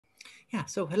Yeah,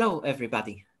 so hello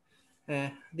everybody.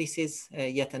 This is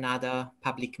yet another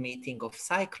public meeting of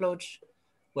Scicloj,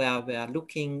 where we are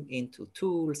looking into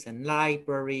tools and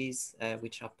libraries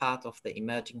which are part of the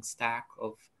emerging stack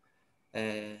of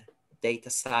data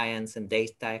science and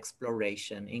data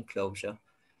exploration in Clojure.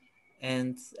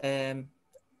 And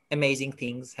amazing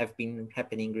things have been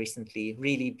happening recently,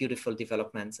 really beautiful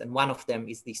developments. And one of them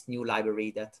is this new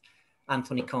library that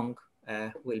Anthony Khong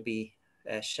will be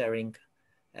sharing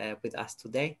with us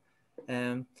today.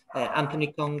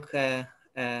 Anthony Khong,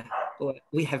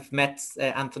 we have met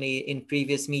Anthony in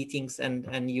previous meetings,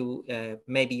 and you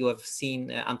maybe you have seen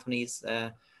Anthony's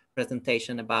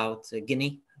presentation about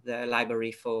Guinea, the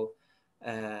library for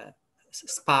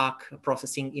Spark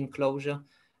processing in Clojure.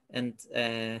 And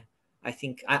I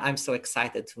think I'm so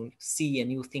excited to see a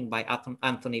new thing by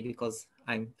Anthony, because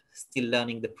I'm still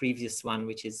learning the previous one,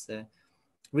 which is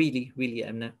really, really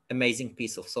an amazing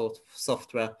piece of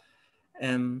software.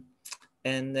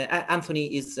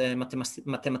 Anthony is a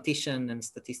mathematician and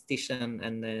statistician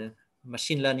and a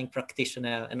machine learning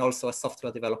practitioner, and also a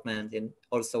software development. And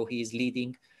also he is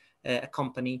leading a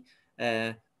company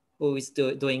who is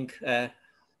doing,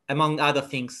 among other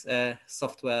things,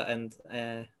 software and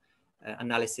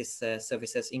analysis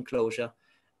services in Clojure.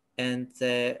 And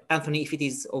Anthony, if it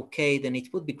is okay, then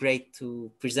it would be great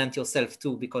to present yourself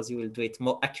too, because you will do it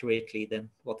more accurately than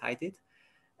what I did.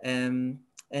 And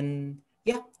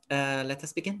yeah, let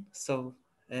us begin. So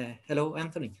hello,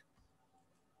 Anthony.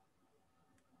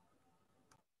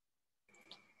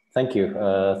 Thank you.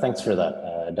 Thanks for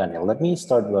that, Daniel. Let me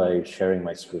start by sharing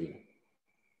my screen,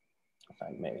 if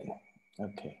I may.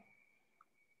 Okay.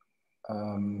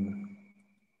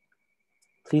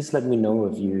 Please let me know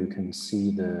if you can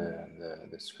see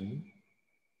the screen.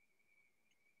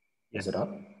 Is it up?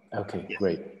 Okay, yes.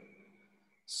 Great.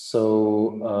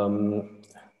 So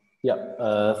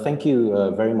thank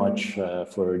you very much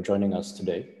for joining us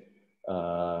today.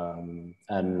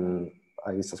 And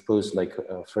I suppose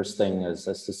first thing is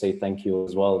to say thank you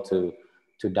as well to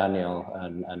Daniel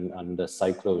and the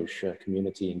Scicloj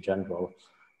community in general.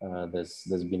 There's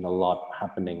been a lot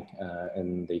happening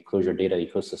in the Clojure data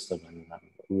ecosystem, and I'm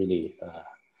really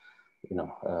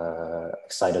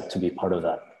excited to be part of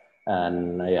that.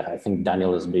 And yeah, I think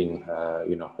Daniel is being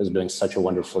is doing such a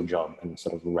wonderful job in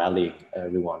sort of rallying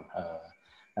everyone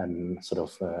and sort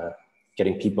of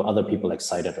getting other people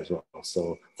excited as well.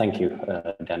 So thank you,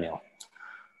 Daniel.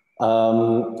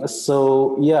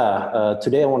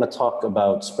 Today I want to talk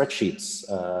about spreadsheets.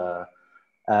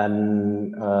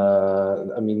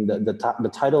 I mean, the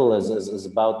title is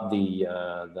about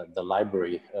the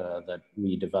library that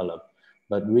we develop.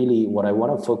 But really what I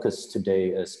want to focus today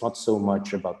is not so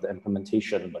much about the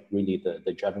implementation, but really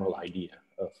the general idea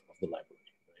of the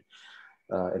library.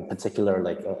 Right? In particular,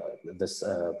 this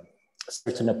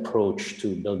certain approach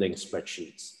to building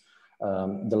spreadsheets.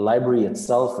 The library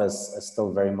itself is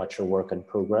still very much a work in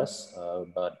progress,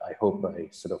 but I hope by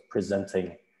sort of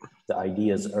presenting the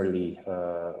ideas early,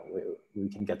 we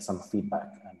can get some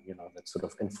feedback, and that sort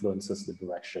of influences the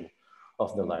direction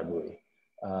of the library.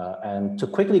 And to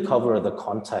quickly cover the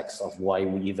context of why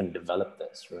we even developed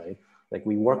this, right? Like,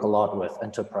 we work a lot with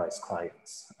enterprise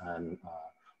clients, and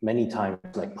many times,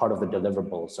 part of the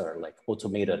deliverables are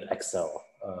automated Excel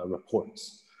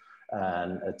reports.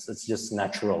 And it's just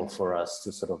natural for us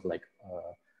to sort of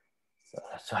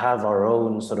to have our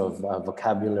own sort of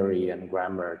vocabulary and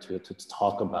grammar to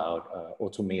talk about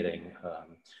automating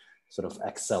sort of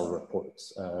Excel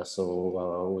reports.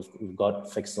 So we've got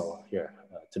FXL here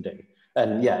today.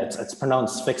 And yeah, it's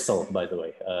pronounced FXL, by the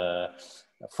way,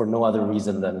 for no other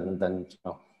reason than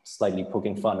slightly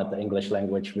poking fun at the English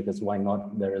language, because why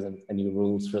not? There isn't any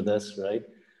rules for this, right?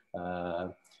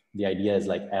 The idea is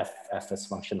F is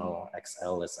functional,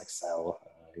 XL is Excel,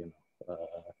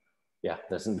 yeah,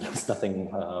 there's nothing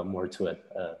more to it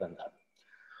than that.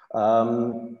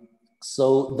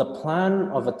 So the plan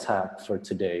of attack for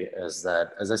today is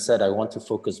that, as I said, I want to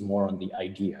focus more on the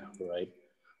idea, right?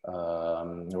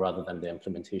 Rather than the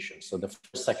implementation. So the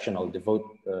first section I'll devote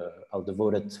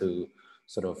it to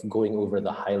sort of going over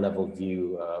the high-level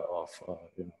view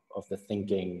of the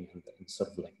thinking and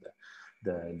sort of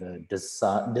the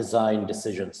design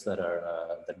decisions that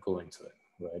go into it,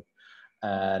 right?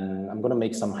 And I'm going to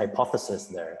make some hypothesis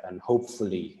there, and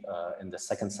hopefully in the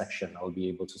second section I'll be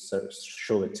able to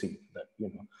show it to you that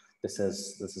this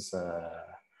is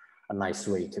a nice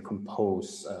way to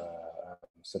compose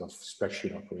sort of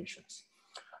spreadsheet operations.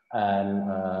 And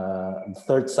the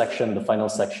third section, the final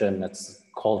section, it's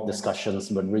called discussions,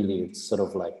 but really it's sort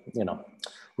of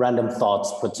random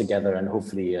thoughts put together, and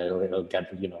hopefully it'll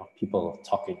get people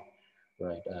talking,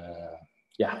 right?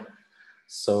 Yeah.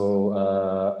 So,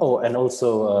 oh, and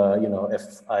also, you know,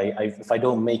 if I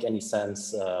don't make any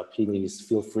sense, please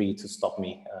feel free to stop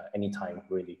me anytime,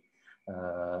 really.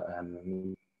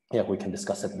 And yeah, we can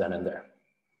discuss it then and there.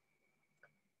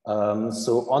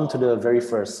 So on to the very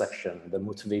first section, the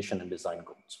motivation and design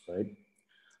goals, right?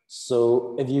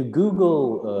 So if you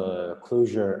Google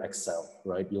Clojure Excel,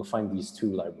 right, you'll find these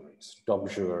two libraries,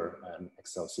 Clojure and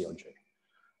FXL.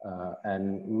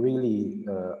 And really,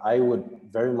 I would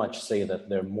very much say that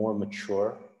they're more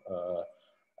mature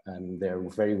and they're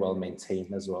very well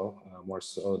maintained as well, more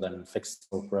so than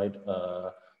FXL, right?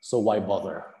 So why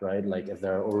bother, right? Like if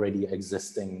there are already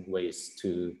existing ways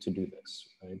to do this,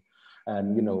 right?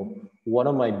 And you know, one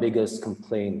of my biggest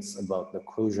complaints about the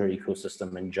Clojure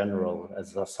ecosystem in general,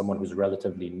 as someone who's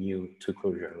relatively new to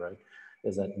Clojure, right,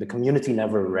 is that the community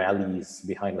never rallies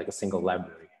behind like a single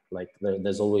library. Like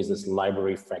there's always this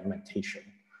library fragmentation.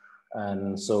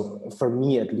 And so for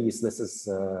me, at least, this is,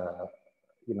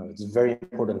 you know, it's very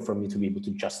important for me to be able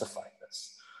to justify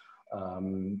this.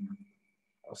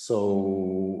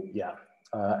 So yeah,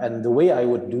 and the way I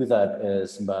would do that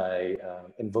is by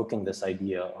invoking this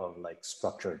idea of like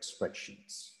structured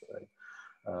spreadsheets, right?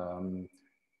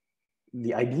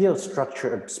 The idea of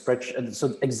structured spreadsheets,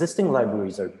 so existing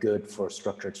libraries are good for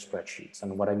structured spreadsheets.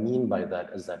 And what I mean by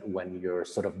that is that when you're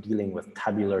sort of dealing with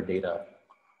tabular data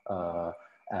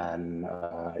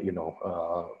you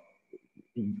know,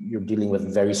 you're dealing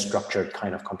with very structured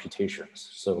kind of computations.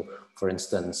 So for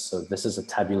instance, so this is a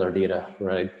tabular data,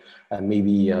 right? And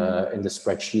maybe in the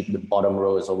spreadsheet, the bottom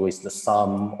row is always the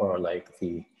sum, or like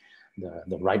the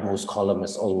rightmost column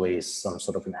is always some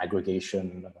sort of an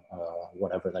aggregation,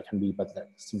 whatever that can be, but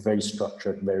that's very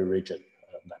structured, very rigid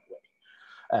that way.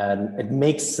 And it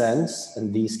makes sense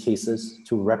in these cases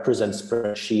to represent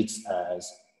spreadsheets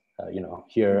as, you know,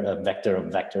 here a vector of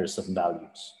vectors of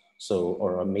values. So,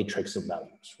 or a matrix of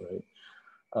values, right?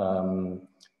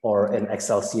 Or in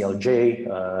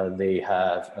FXL, they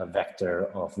have a vector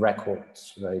of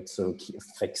records, right? So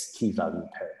fixed key value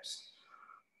pairs.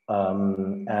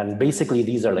 And basically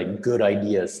these are like good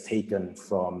ideas taken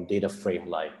from data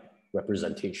frame-like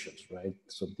representations, right?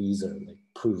 So these are like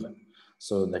proven.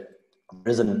 So that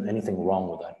there isn't anything wrong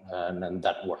with that, and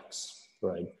that works,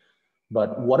 right?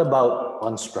 But what about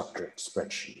unstructured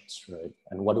spreadsheets, right?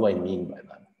 And what do I mean by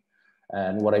that?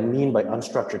 And what I mean by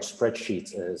unstructured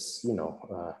spreadsheets is, you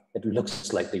know, it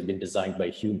looks like they've been designed by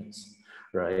humans,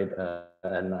 right?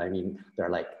 And I mean, they're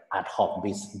like ad hoc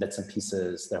bits and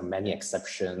pieces. There are many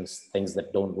exceptions, things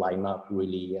that don't line up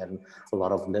really, and a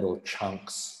lot of little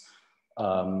chunks.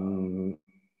 And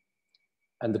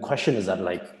the question is that,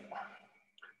 like,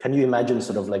 can you imagine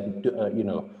sort of like, you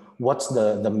know, what's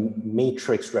the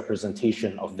matrix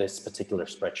representation of this particular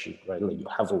spreadsheet, right? Like you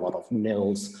have a lot of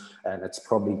nils and it's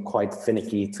probably quite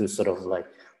finicky to sort of like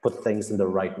put things in the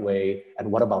right way.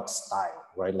 And what about style,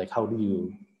 right? Like how do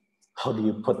you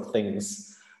put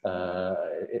things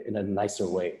in a nicer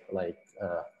way? Like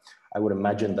I would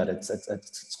imagine that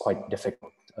it's quite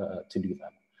difficult to do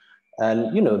that.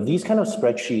 And you know, these kind of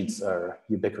spreadsheets are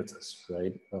ubiquitous,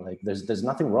 right? Like there's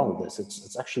nothing wrong with this.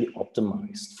 It's actually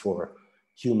optimized for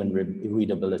human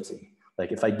readability.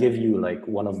 Like if I give you like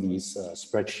one of these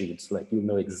spreadsheets, like you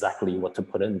know exactly what to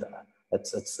put in there.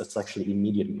 It's actually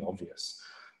immediately obvious.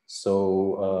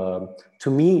 So to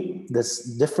me, this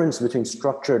difference between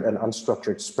structured and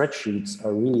unstructured spreadsheets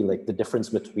are really like the difference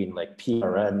between like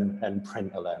PRN and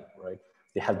println, right?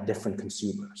 They have different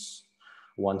consumers.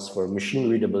 One's for machine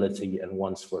readability and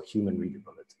one's for human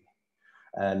readability.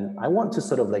 And I want to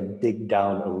sort of like dig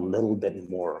down a little bit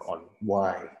more on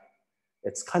why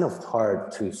it's kind of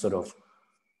hard to sort of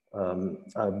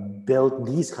build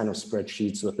these kind of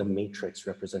spreadsheets with the matrix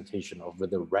representation or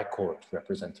with the record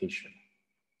representation.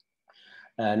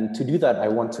 And to do that, I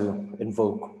want to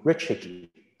invoke Rich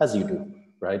Hickey, as you do,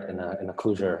 right, in a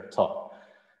Clojure talk.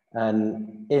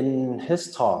 And in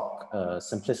his talk,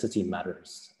 Simplicity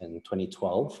Matters in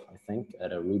 2012, I think,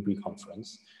 at a Ruby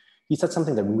conference, he said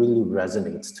something that really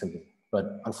resonates to me,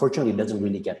 but unfortunately doesn't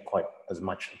really get quite as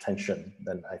much attention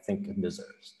than I think it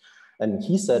deserves. And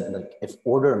he said, like, if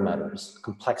order matters,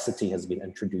 complexity has been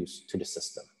introduced to the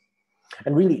system.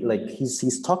 And really, like,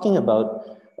 he's talking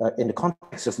about, in the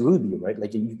context of Ruby, right?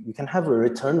 Like, you can have a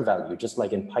return value, just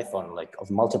like in Python, like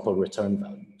of multiple return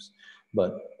values.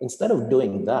 But instead of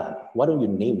doing that, why don't you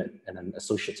name it in an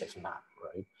associative map,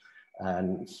 right?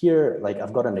 And here, like,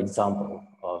 I've got an example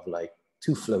of like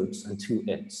 2 floats and 2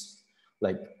 ints.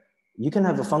 Like, you can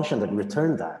have a function that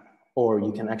return that, or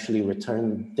you can actually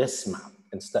return this map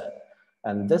instead.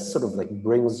 And this sort of like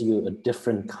brings you a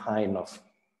different kind of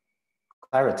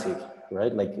clarity,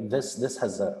 right? Like this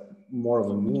has a more of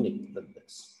a meaning than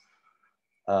this.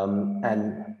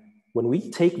 And when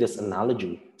we take this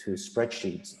analogy to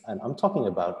spreadsheets, and I'm talking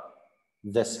about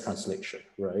this translation,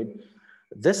 right?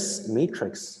 This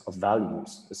matrix of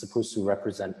values is supposed to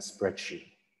represent a spreadsheet.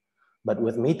 But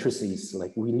with matrices,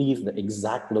 like we leave the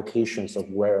exact locations of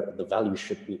where the value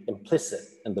should be implicit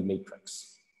in the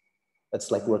matrix. It's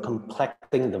like we're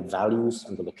complecting the values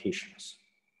and the locations.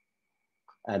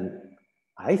 And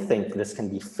I think this can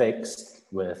be fixed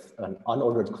with an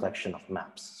unordered collection of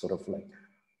maps, sort of like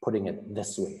putting it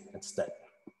this way instead.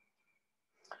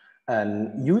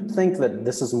 And you'd think that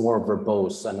this is more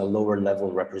verbose and a lower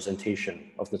level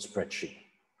representation of the spreadsheet.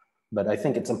 But I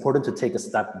think it's important to take a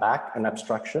step back in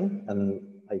abstraction, and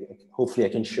hopefully I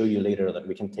can show you later that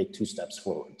we can take 2 steps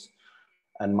forwards.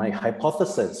 And my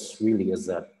hypothesis really is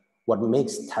that what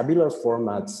makes tabular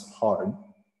formats hard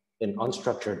in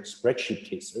unstructured spreadsheet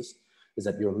cases is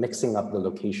that you're mixing up the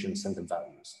locations and the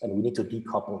values, and we need to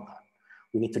decouple that.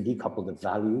 We need to decouple the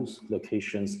values,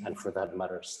 locations, and for that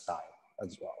matter, style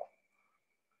as well.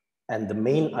 And the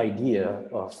main idea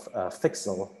of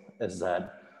FXL is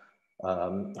that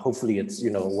hopefully it's,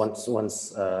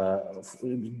 once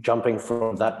jumping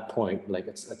from that point, like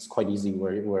it's quite easy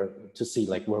to see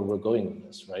like where we're going with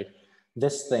this, right?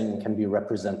 This thing can be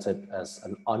represented as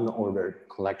an unordered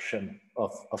collection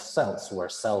of cells, where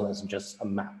cell is just a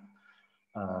map.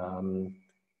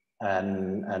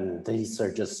 And these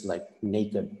are just like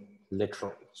naked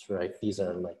literals, right? These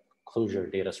are like Clojure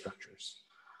data structures.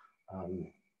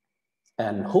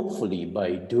 And hopefully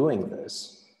by doing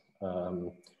this,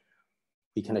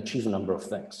 we can achieve a number of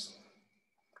things.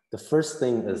 The first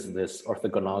thing is this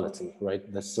orthogonality, right?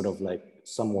 This sort of like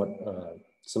somewhat,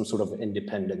 some sort of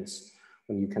independence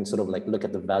when you can sort of like look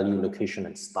at the value, location,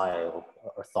 and style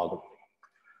orthogonally.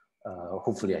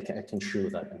 Hopefully I can show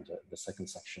that in the second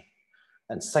section.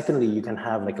 And secondly, you can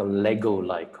have like a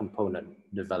Lego-like component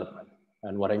development.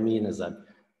 And what I mean is that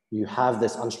you have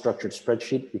this unstructured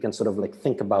spreadsheet, you can sort of like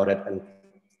think about it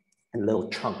in little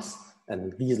chunks.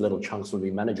 And these little chunks will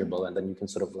be manageable, and then you can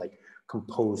sort of like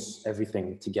compose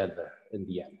everything together in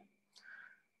the end.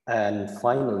 And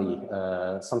finally,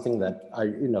 something that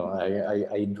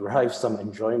I derive some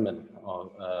enjoyment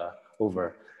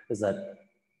over is that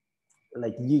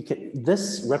like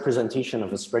this representation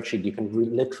of a spreadsheet you can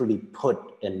literally put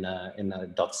in a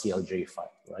 .clj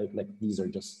file, right? Like these are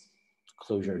just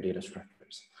Clojure data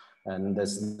structures. And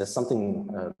there's something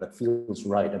that feels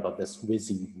right about this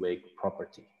WYSIWYG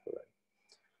property, right?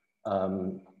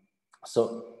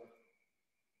 So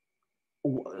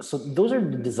those are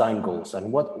the design goals,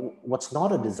 and what's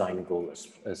not a design goal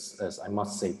is I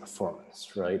must say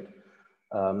performance, right?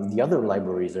 The other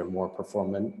libraries are more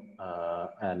performant,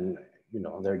 and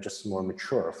they're just more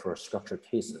mature for structured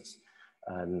cases.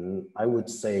 And I would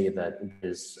say that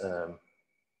there's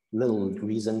little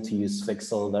reason to use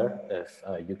FXL there if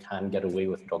you can get away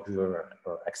with Clojure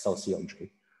or XLCLJ,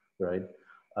 right?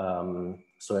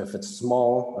 So if it's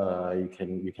small, you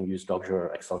can use Clojure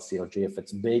or XLCLJ. If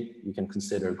it's big, you can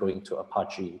consider going to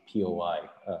Apache POI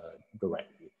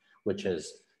directly, which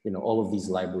is, all of these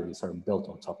libraries are built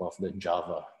on top of the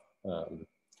Java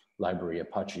library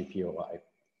Apache POI.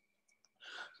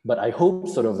 But I hope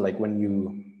sort of like when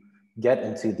you get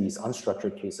into these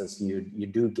unstructured cases, you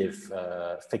do give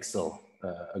FXL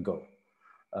a go.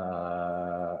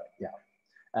 Yeah.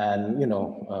 And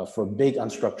for big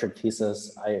unstructured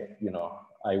cases,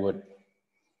 I would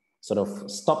sort of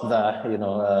stop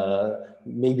there.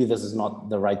 Maybe this is not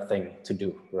the right thing to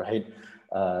do, right?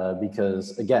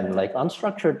 Because again, like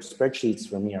unstructured spreadsheets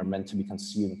for me are meant to be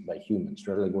consumed by humans.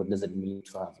 Right? Like, what does it mean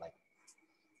to have like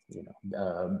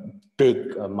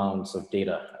big amounts of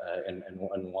data in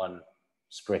one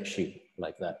spreadsheet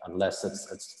like that, unless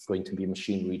it's going to be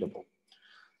machine readable.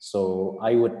 So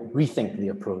I would rethink the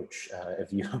approach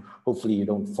if you, hopefully you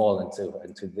don't fall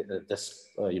into this,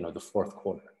 the fourth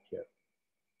quarter here.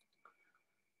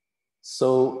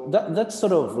 So that's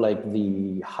sort of like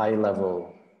the high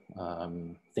level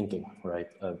thinking, right,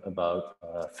 about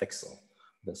FXL,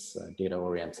 this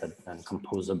data-oriented and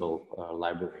composable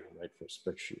library, right, for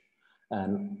spreadsheet.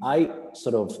 And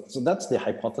so that's the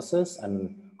hypothesis,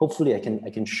 and hopefully I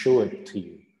can show it to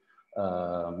you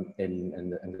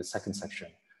in the second section.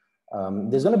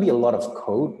 There's going to be a lot of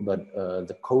code, but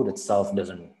the code itself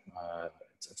doesn't,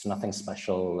 it's nothing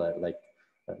special.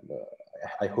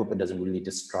 I hope it doesn't really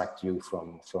distract you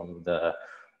from the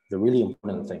really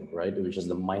important thing, right? Which is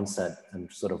the mindset and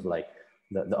sort of like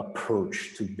the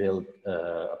approach to build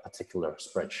a particular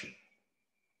spreadsheet.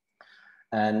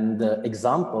 And the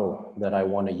example that I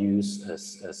want to use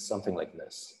is something like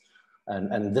this.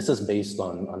 And this is based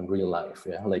on real life,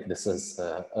 yeah? Like this is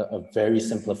a very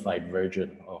simplified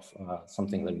version of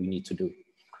something that we need to do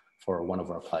for one of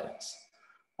our clients.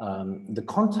 The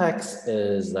context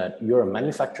is that you're a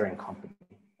manufacturing company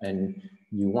and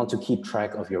you want to keep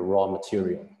track of your raw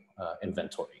material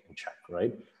inventory in check,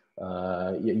 right?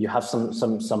 You have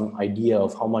some idea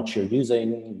of how much you're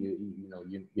using,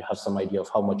 you have some idea of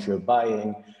how much you're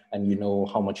buying, and you know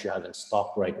how much you have in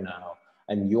stock right now.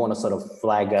 And you want to sort of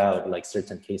flag out like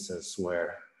certain cases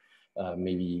where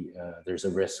maybe there's a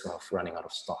risk of running out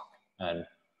of stock. And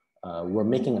we're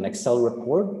making an Excel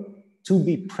report to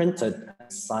be printed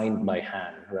and signed by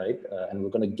hand, right? And we're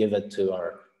going to give it to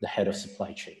the head of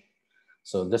supply chain.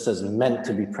 So this is meant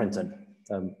to be printed.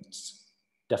 It's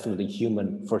definitely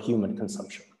for human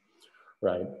consumption,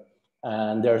 right?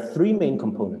 And there are three main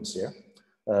components here.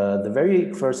 The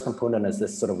very first component is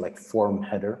this sort of like form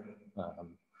header.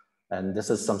 And this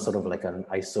is some sort of like an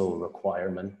ISO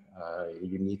requirement.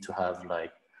 You need to have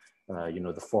like,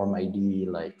 the form ID,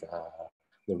 like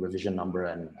the revision number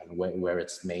and where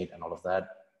it's made and all of that.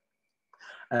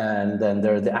 And then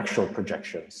there are the actual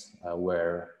projections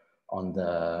where on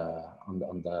the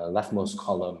leftmost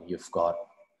column, you've got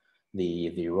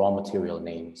the raw material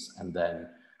names, and then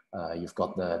you've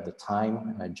got the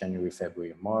time, January,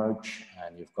 February, March,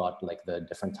 and you've got like the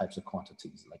different types of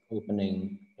quantities, like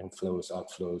opening, inflows,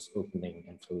 outflows, opening,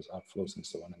 inflows, outflows, and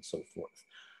so on and so forth.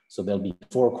 So there'll be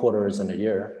 4 quarters in a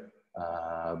year,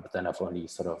 but then I've only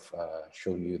sort of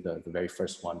shown you the very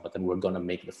first one, but then we're gonna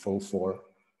make the full 4.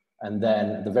 And then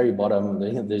at the very bottom,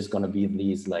 there's gonna be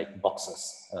these like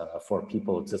boxes for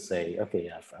people to say, okay,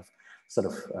 I've sort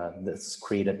of this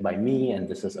created by me, and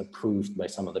this is approved by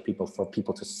some of the people for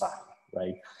people to sign,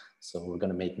 right? So we're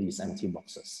gonna make these empty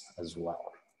boxes as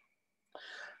well.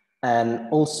 And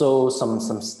also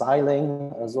some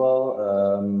styling as well.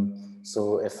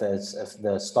 So if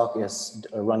the stock is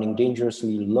running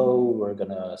dangerously low, we're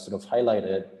gonna sort of highlight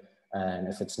it. And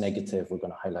if it's negative, we're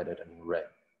gonna highlight it in red.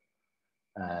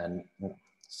 And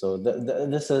so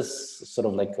this is sort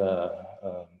of like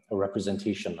a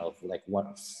representation of like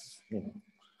what's,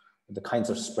 the kinds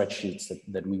of spreadsheets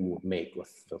that we would make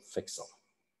with the FXL.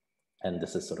 And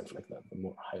this is sort of like the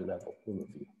more high level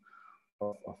overview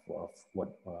of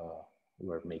what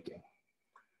we're making.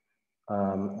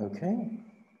 Okay.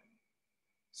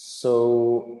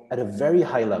 So at a very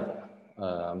high level,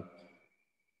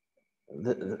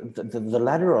 the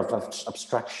ladder of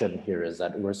abstraction here is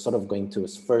that we're sort of going to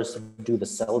first do the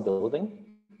cell building.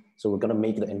 So we're going to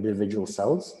make the individual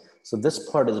cells. So this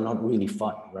part is not really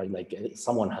fun, right? Like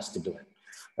someone has to do it.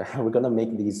 We're going to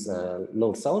make these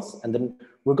little cells, and then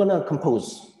we're going to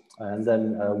compose. And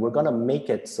then we're going to make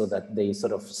it so that they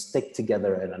sort of stick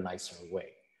together in a nicer way.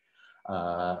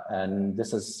 And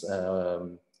this is,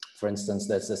 for instance,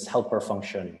 there's this helper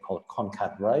function called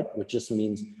concat right, which just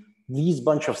means these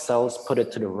bunch of cells, put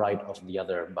it to the right of the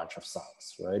other bunch of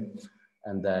cells, right?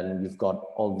 And then you've got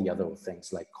all the other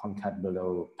things like concat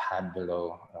below, pad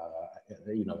below.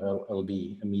 It'll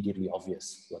be immediately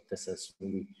obvious what this is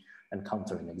when we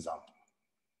encounter an example.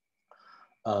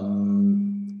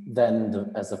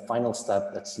 Then as a final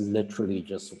step, that's literally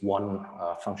just one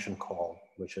function call,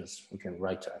 which is we can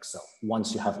write to Excel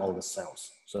once you have all the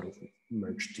cells sort of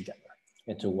merged together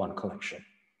into one collection.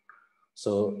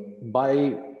 So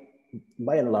by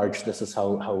and large, this is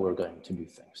how we're going to do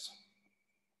things.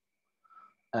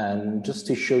 And just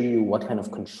to show you what kind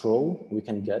of control we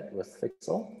can get with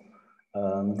FXL,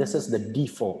 this is the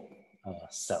default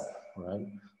cell, right?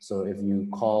 So if you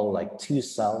call like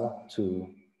toCell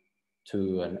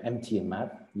to an empty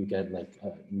map, you get like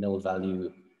a nil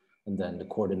value, and then the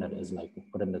coordinate is like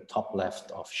put in the top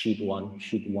left of sheet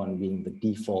one being the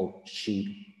default sheet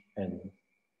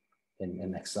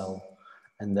in Excel.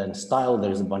 And then style,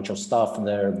 there's a bunch of stuff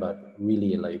there, but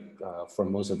really like for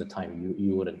most of the time,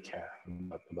 you wouldn't care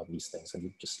about these things, and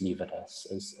you just leave it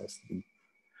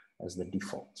as the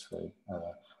default, right?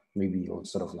 Maybe you'll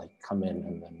sort of like come in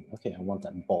and then, okay, I want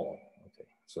that ball, okay,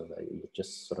 so that you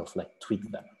just sort of like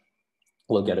tweak them.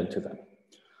 We'll get into that.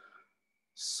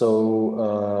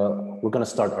 So we're gonna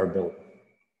start our build.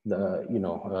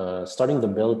 Starting the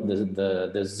build,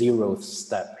 the 0th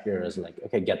step here is like,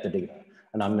 okay, get the data.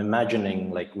 And I'm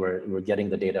imagining like we're getting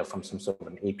the data from some sort of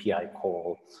an API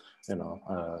call,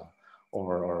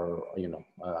 or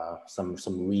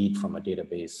some read from a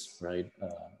database, right?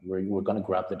 We're going to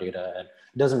grab the data, and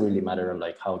it doesn't really matter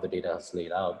like how the data is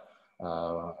laid out.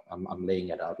 I'm laying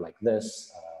it out like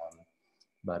this,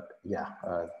 but yeah.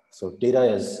 So data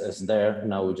is there.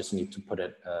 Now we just need to put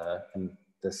it in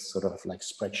this sort of like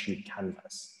spreadsheet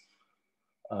canvas.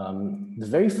 The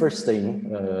very first thing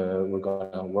we're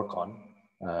gonna work on,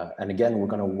 and again, we're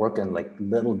gonna work in like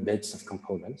little bits of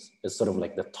components, is sort of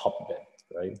like the top bit,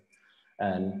 right?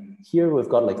 And here we've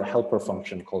got like a helper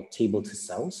function called table to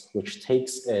cells, which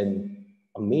takes in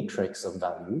a matrix of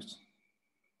values.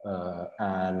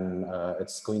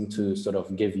 It's going to sort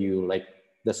of give you like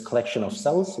this collection of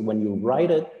cells. When you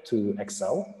write it to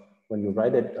Excel, when you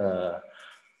write it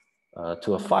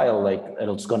to a file, like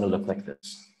it's going to look like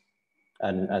this.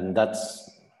 And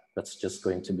that's just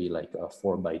going to be like a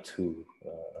 4x2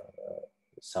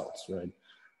 cells, right?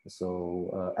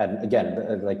 So, and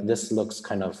again, like this looks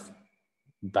kind of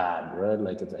bad, right?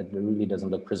 Like it really doesn't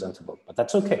look presentable, but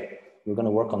that's okay. We're going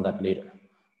to work on that later.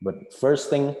 But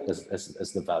first thing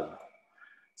is the value.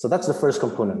 So that's the first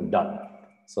component done.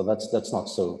 So that's not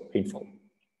so painful.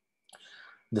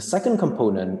 The second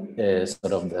component is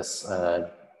sort of this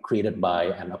created by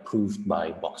and approved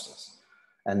by boxes.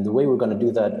 And the way we're going to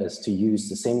do that is to use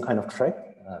the same kind of trick,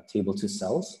 table to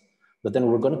cells, but then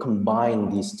we're going to combine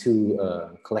these two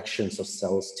collections of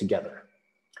cells together.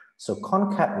 So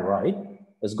concat write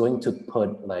is going to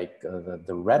put like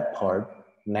the red part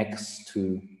next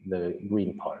to the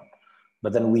green part.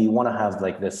 But then we want to have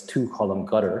like this 2-column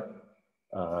gutter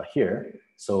here.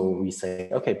 So we say,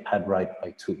 okay, pad write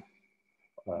by 2.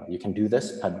 You can do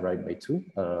this, pad write by 2,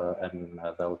 and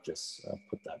they'll just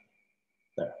put that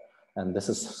there. And this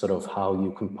is sort of how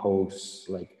you compose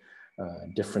like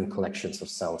different collections of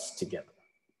cells together.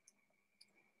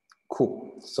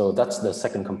 Cool, so that's the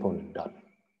second component done.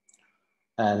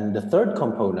 And the third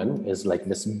component is like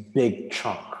this big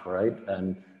chunk, right?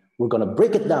 And we're gonna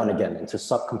break it down again into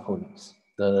subcomponents.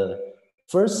 The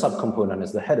first subcomponent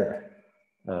is the header.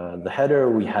 The header,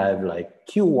 we have like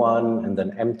Q1 and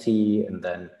then empty and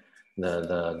then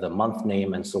the month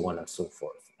name and so on and so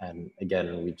forth. And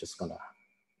again, we're just gonna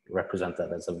represent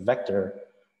that as a vector.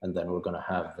 And then we're gonna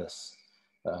have this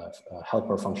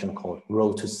helper function called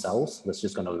row to cells. That's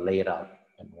just gonna lay it out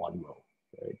in one row,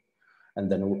 right? And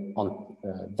then on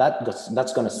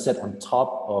that's going to sit on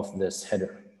top of this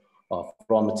header of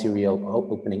raw material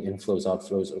opening inflows,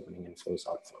 outflows, opening inflows,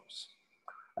 outflows.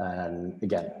 And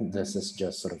again, this is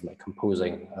just sort of like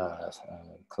composing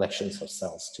collections of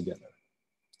cells together.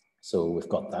 So we've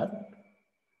got that.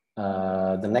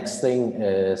 The next thing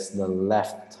is the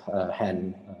left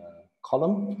hand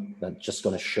column that's just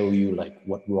going to show you like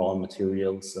what raw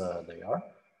materials they are.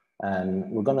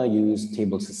 And we're going to use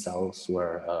tables to cells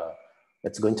where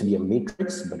it's going to be a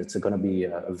matrix, but it's going to be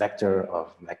a vector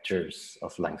of vectors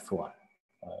of length 1.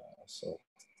 So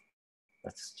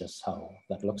that's just how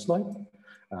that looks like.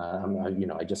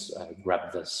 I just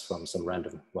grabbed this from some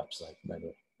random website, by the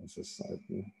way. This is,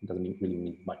 doesn't really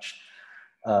mean much.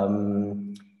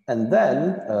 And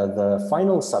then the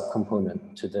final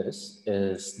subcomponent to this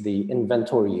is the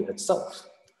inventory itself.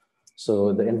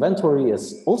 So the inventory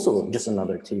is also just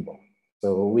another table.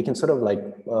 So we can sort of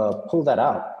like pull that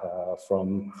out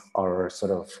from our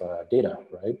sort of data,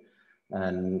 right?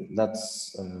 And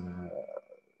that's,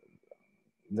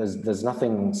 there's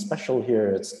nothing special here.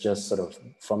 It's just sort of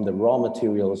from the raw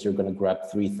materials, you're gonna grab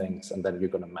 3 things and then you're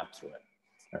gonna map through it,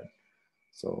 right?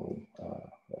 So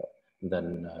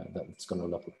then that's gonna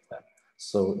look like that.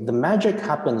 So the magic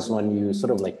happens when you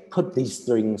sort of like put these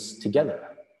things together.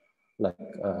 Like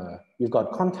you've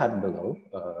got concat below,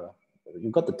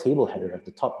 you've got the table header at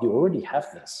the top. You already have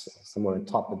this somewhere on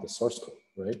top of the source code,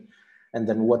 right? And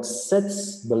then what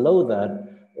sits below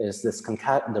that is this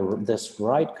this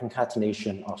write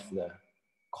concatenation of the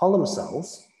column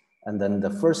cells, and then the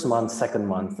first month, second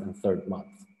month, and third month.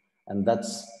 And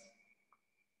that's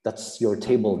your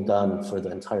table done for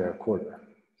the entire quarter.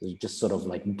 So you're just sort of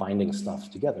like binding stuff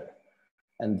together.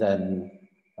 And then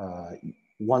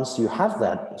once you have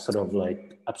that sort of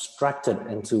like abstracted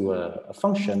into a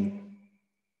function,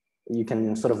 you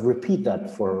can sort of repeat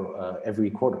that for every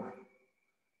quarter.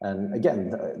 And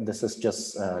again, this is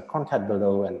just concat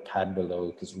below and pad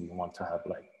below because we want to have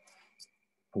like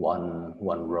one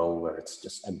row where it's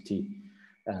just empty,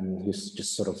 and you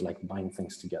just sort of like bind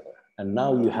things together. And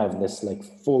now you have this like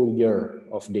full year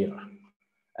of data,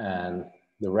 and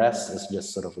the rest is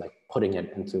just sort of like putting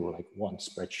it into like one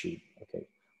spreadsheet. Okay,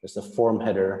 there's the form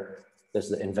header, there's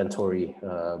the inventory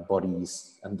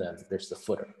bodies, and then there's the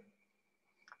footer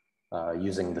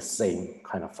using the same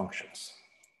kind of functions.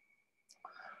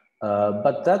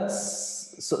 But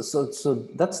that's so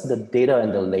that's the data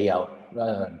and the layout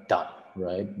done,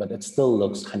 right? But it still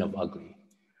looks kind of ugly.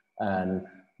 And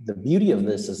the beauty of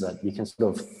this is that you can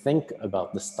sort of think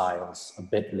about the styles a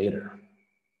bit later.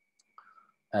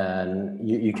 And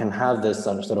you can have this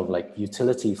sort of like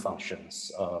utility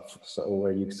functions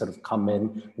where you sort of come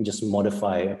in and just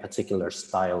modify a particular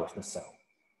style of the cell.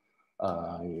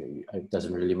 It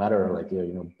doesn't really matter, like,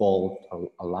 bold,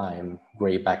 align,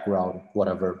 gray background,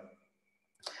 whatever.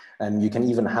 And you can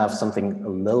even have something a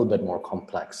little bit more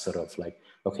complex, sort of like,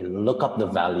 okay, look up the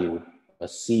value,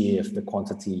 see if the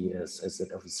quantity is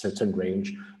of a certain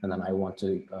range, and then I want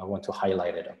to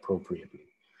highlight it appropriately.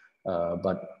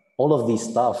 But all of these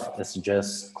stuff is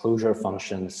just Clojure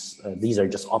functions. These are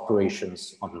just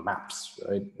operations on maps,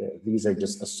 right? These are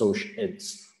just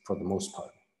associates for the most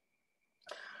part.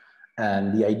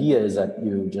 And the idea is that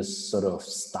you just sort of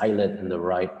style it in the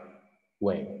right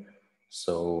way.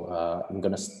 So I'm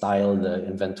going to style the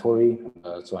inventory.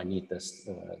 So I need this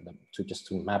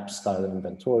to map style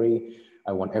inventory.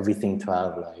 I want everything to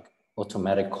have like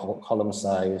automatic column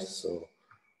size. So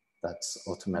that's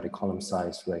automatic column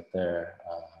size right there.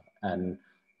 And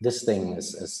this thing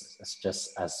is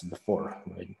just as before,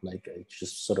 right? Like it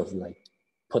just sort of like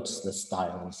puts the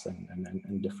styles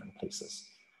in different places.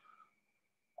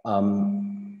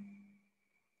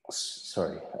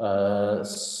 Sorry.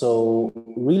 So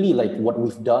really, like what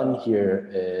we've done here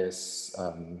is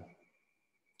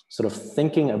sort of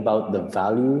thinking about the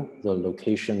value, the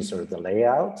locations or the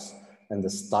layouts and the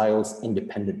styles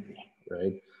independently,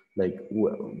 right? Like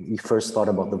we first thought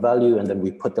about the value and then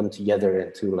we put them together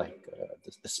into like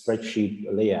the spreadsheet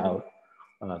layout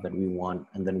that we want,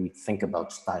 and then we think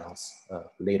about styles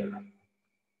later.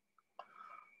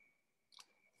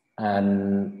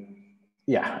 And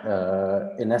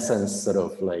yeah, in essence, sort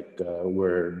of like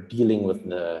we're dealing with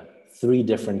the 3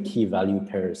 different key value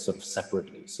pairs sort of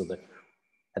separately, so that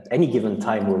at any given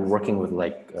time we're working with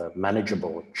like a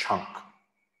manageable chunk,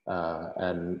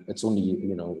 and it's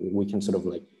only, we can sort of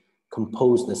like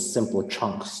compose the simple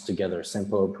chunks together,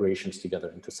 simple operations together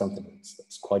into something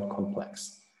that's quite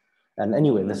complex. And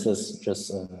anyway, this is just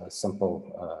a simple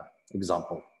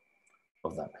example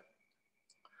of that.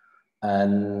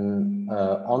 And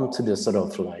on to the sort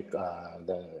of like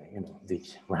the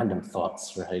random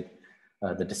thoughts, right?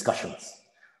 The discussions.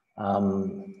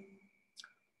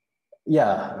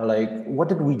 Yeah, like what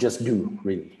did we just do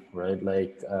really, right?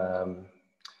 Like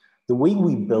the way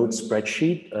we built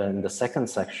spreadsheet in the second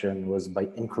section was by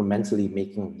incrementally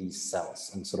making these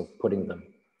cells and sort of putting them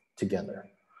together.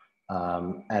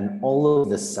 And all of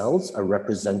the cells are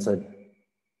represented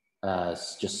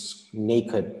as just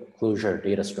naked Clojure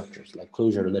data structures, like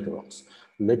Clojure literals.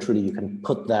 Literally, you can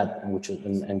put that, which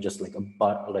is and just like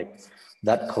like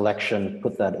that collection,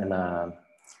 put that in a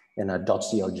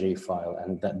 .clj file,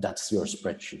 and that's your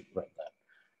spreadsheet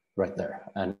right there.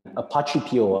 And Apache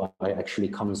POI actually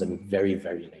comes in very,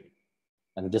 very late.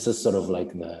 And this is sort of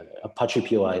like the Apache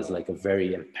POI is like a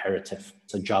very imperative.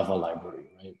 It's a Java library,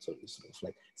 right? So you sort of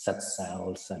like set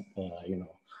cells, set,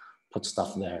 put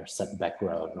stuff there, set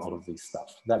background, and all of these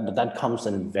stuff. But that comes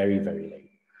in very, very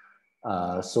late.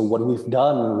 So what we've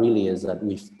done really is that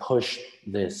we've pushed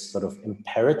this sort of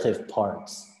imperative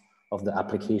parts of the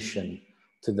application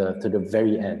to the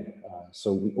very end.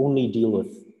 So we only deal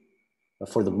with,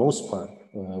 for the most part,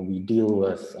 we deal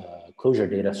with Clojure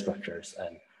data structures,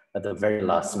 and at the very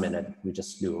last minute, we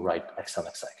just do write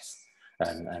XLXX.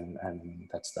 And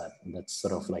that's that. And that's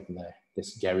sort of like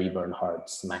this Gary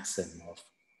Bernhardt's maxim of,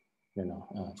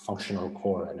 functional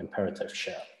core and imperative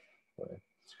shell. Right?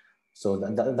 So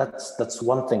that's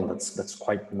one thing that's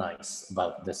quite nice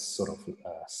about this sort of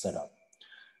setup.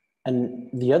 And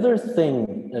the other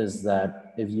thing is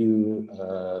that if you,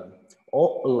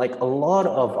 like a lot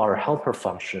of our helper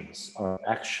functions are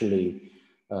actually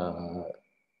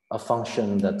a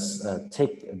function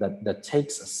that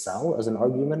takes a cell as an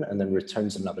argument and then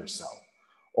returns another cell,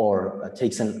 or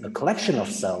takes in a collection of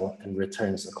cell and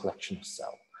returns a collection of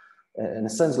cell. In a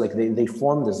sense, like they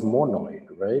form this monoid,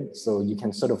 right? So you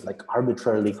can sort of like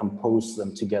arbitrarily compose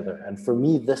them together. And for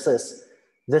me, this is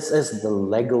the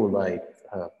Lego-like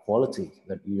quality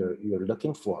that you're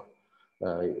looking for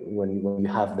when you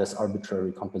have this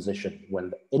arbitrary composition, when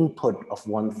the input of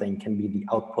one thing can be the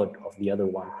output of the other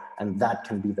one, and that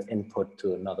can be the input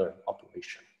to another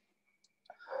operation.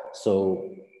 So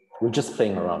we're just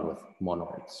playing around with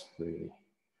monoids, really.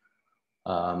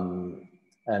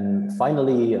 And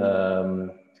finally,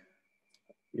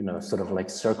 sort of like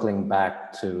circling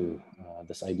back to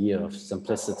this idea of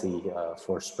simplicity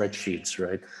for spreadsheets,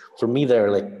 right? For me, there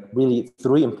are like really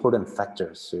 3 important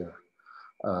factors here.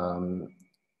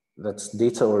 That's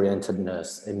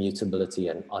data-orientedness, immutability,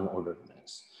 and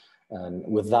unorderedness. And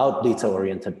without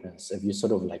data-orientedness, if you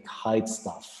sort of like hide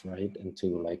stuff, right,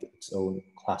 into like its own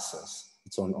classes,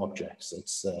 its own objects,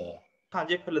 it's...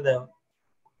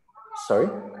 Sorry?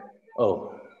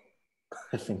 Oh,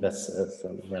 I think that's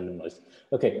some random noise.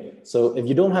 Okay, so if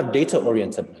you don't have data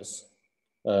orientedness,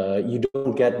 you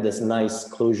don't get this nice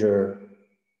Clojure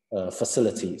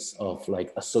facilities of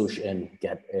like assoc in,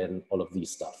 get in, all of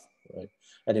these stuff, right?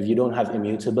 And if you don't have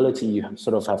immutability, you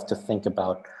sort of have to think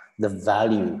about the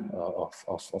value of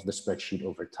the spreadsheet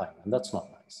over time, and that's not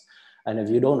nice. And if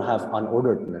you don't have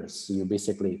unorderedness, you're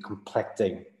basically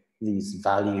complecting these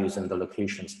values and the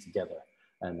locations together,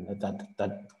 and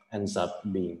that ends up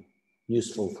being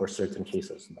useful for certain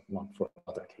cases, but not for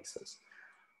other cases.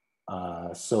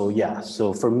 So yeah,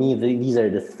 so for me, these are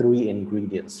the three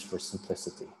ingredients for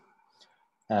simplicity.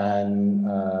 And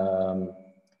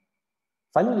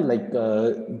finally, like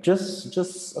just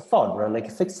a thought, right? Like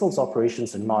FXL's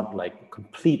operations are not like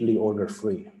completely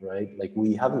order-free, right? Like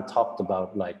we haven't talked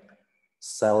about like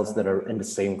cells that are in the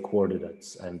same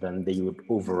coordinates and then they would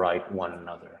override one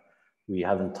another. We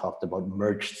haven't talked about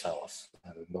merged cells,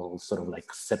 and they'll sort of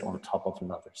like sit on top of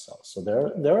another cell. So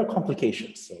there are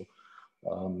complications. So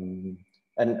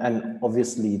and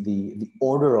obviously the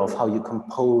order of how you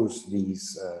compose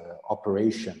these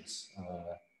operations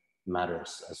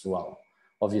matters as well.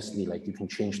 Obviously, like you can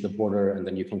change the border and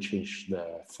then you can change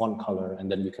the font color and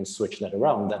then you can switch that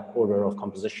around. That order of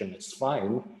composition is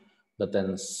fine, but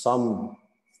then some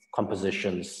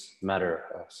compositions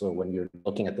matter. So when you're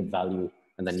looking at the value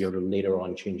and then you're later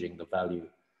on changing the value.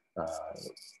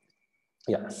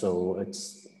 Yeah, so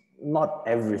it's not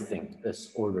everything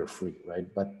is order free, right?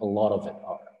 But a lot of it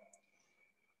are.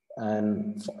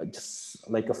 And just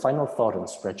like a final thought on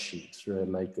spreadsheets, right?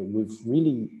 Like we've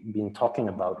really been talking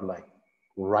about like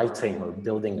writing or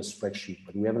building a spreadsheet,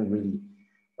 but we haven't really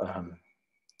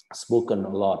spoken a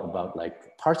lot about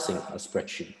like parsing a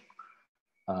spreadsheet.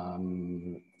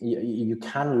 You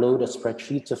can load a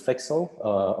spreadsheet to FXL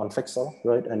on FXL,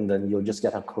 right? And then you'll just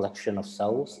get a collection of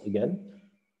cells again.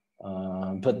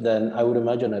 But then I would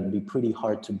imagine it'd be pretty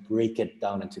hard to break it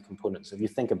down into components. If you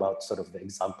think about sort of the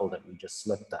example that we just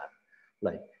looked at,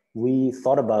 like we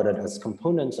thought about it as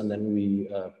components and then we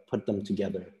put them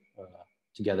together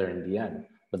in the end.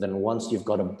 But then once you've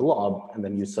got a blob and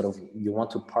then you want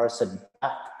to parse it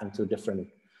back into different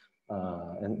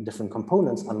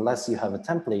components, unless you have a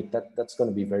template, that's going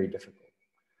to be very difficult.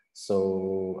 So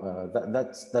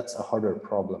that's a harder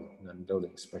problem than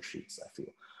building spreadsheets, I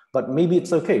feel. But maybe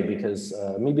it's okay because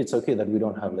maybe it's okay that we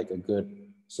don't have like a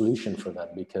good solution for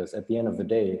that, because at the end of the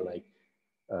day, like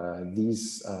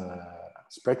these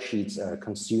spreadsheets are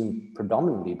consumed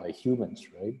predominantly by humans,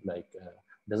 right? Like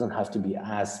it doesn't have to be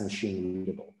as machine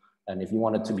readable. And if you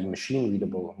want it to be machine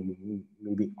readable, you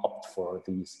maybe opt for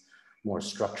these more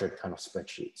structured kind of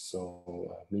spreadsheets.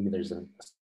 So maybe there's a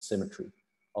symmetry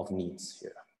of needs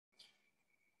here.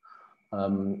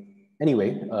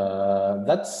 Anyway,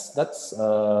 that's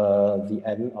the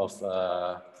end of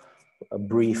a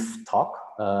brief talk.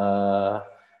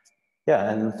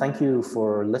 Yeah, and thank you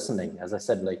for listening. As I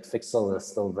said, like FXL is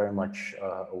still very much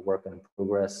a work in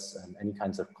progress, and any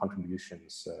kinds of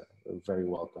contributions are very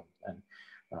welcome. And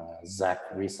Zach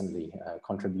recently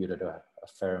contributed a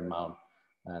fair amount,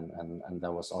 and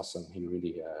that was awesome. He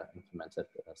really implemented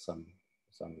some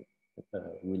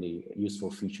really useful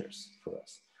features for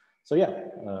us. So yeah,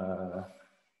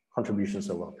 contributions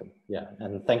are welcome. Yeah,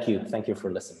 and thank you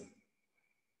for listening.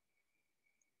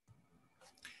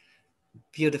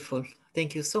 Beautiful,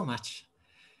 thank you so much.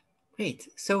 Great.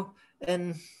 So,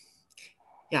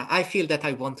 yeah, I feel that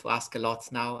I want to ask a lot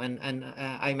now, and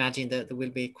I imagine that there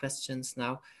will be questions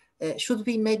now. Should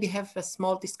we maybe have a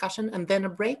small discussion and then a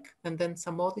break and then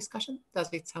some more discussion? Does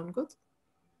it sound good?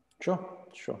 Sure.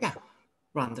 Yeah,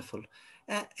 wonderful.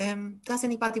 Does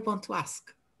anybody want to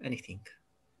ask anything?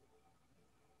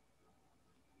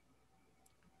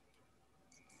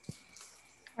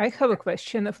 I have a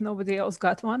question if nobody else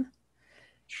got one.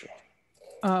 Sure.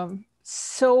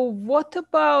 So what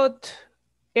about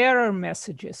error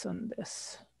messages on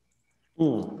this?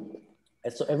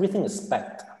 So everything is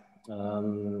spec'd.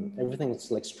 Everything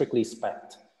is like strictly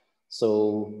spec'd.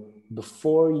 So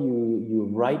before you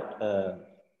write,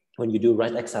 when you do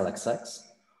write XLXX,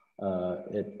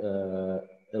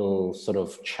 it'll sort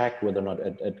of check whether or not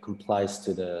it complies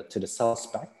to the cell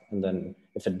spec, and then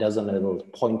if it doesn't, it'll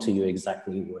point to you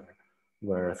exactly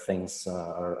where things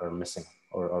are missing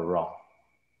or are wrong.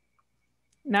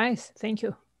 Nice, thank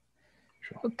you.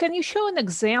 Sure. Can you show an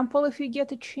example if you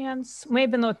get a chance?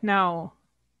 Maybe not now.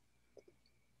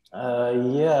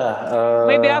 Yeah.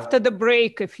 Maybe after the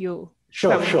break, if you.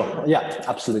 Sure. Yeah,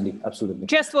 absolutely.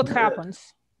 Just what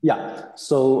happens. Yeah.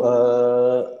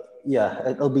 So yeah,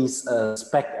 it'll be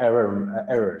spec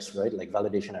errors, right? Like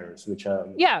validation errors, which are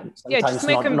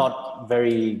sometimes not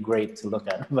very great to look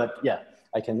at. But yeah,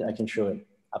 I can show it,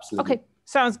 absolutely. Okay,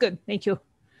 sounds good. Thank you.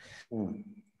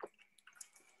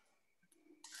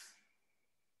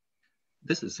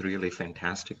 This is really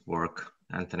fantastic work,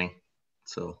 Anthony.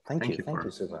 So thank you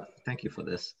for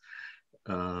this.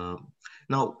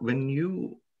 Now, when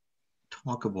you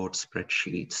talk about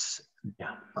spreadsheets,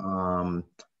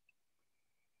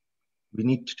 we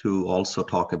need to also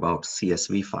talk about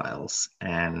CSV files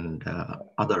and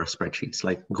other spreadsheets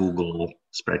like Google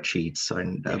spreadsheets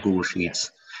and Google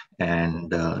Sheets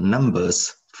and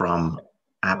numbers from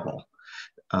Apple.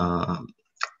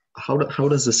 How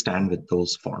does this stand with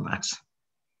those formats?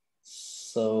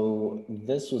 So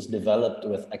this was developed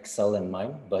with Excel in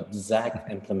mind, but Zach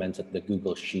implemented the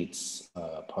Google Sheets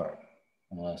part.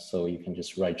 So you can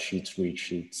just write sheets, read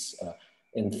sheets.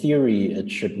 In theory, it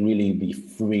should really be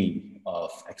free of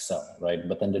Excel, right?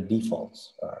 But then the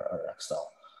defaults are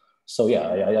Excel. So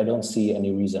yeah, I don't see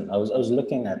any reason. I was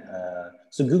looking at,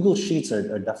 so Google Sheets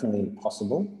are definitely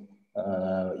possible.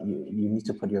 You need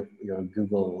to put your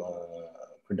Google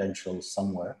credentials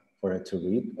somewhere for it to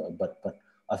read, but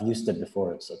I've used it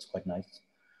before, so it's quite nice.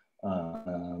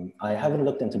 I haven't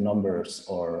looked into numbers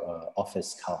or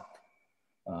Office Calc.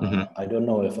 I don't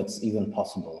know if it's even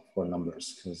possible for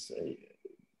numbers, because I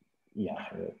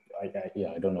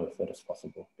don't know if that is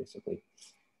possible, basically.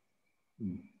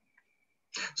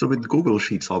 So with Google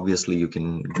Sheets, obviously you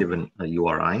can give a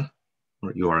URI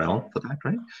or URL for that,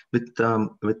 right? With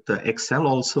the Excel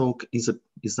also, is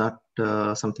that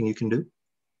something you can do?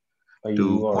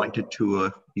 Point it to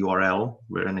a URL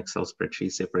where an Excel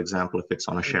spreadsheet, say for example, if it's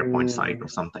on a SharePoint site or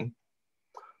something?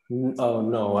 Oh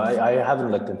no, I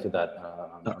haven't looked into that,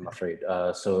 I'm afraid.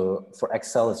 So for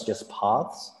Excel, it's just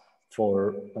paths.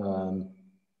 For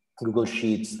Google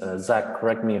Sheets, Zach,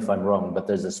 correct me if I'm wrong, but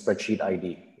there's a spreadsheet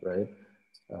ID, right?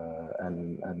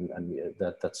 And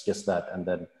that's just that. And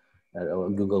then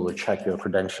Google will check your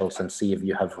credentials and see if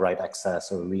you have write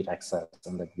access or read access,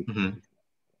 and then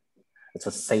it's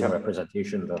a same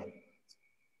representation though.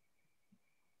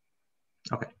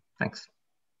 Okay, thanks.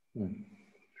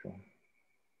 Sure.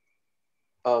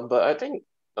 But I think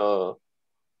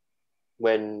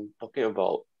when talking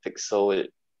about FXL,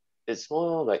 it's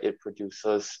more like it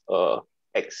produces a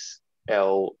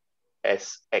XLSX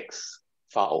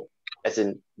file, as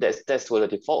in that's what the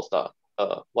defaults are,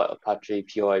 what Apache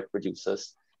POI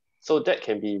produces. So that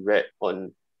can be read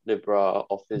on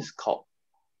LibreOffice Calc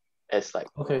as like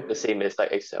the same as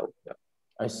like Excel. Yeah.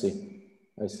 I see.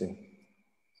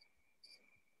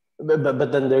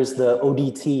 But then there's the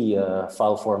ODT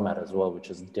file format as well, which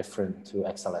is different to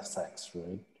XLSX,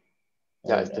 right?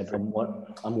 Yeah, it's different.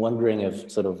 I'm wondering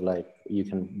if sort of like you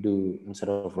can do, instead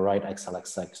of write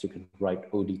XLSX, you can write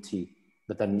ODT,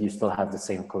 but then you still have the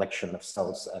same collection of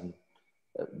cells, and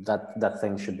that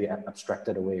thing should be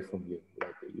abstracted away from you.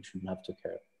 Like you shouldn't have to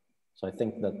care. So I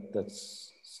think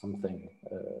that's something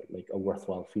like a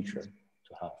worthwhile feature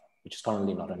to have, which is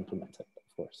currently not implemented,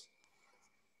 of course.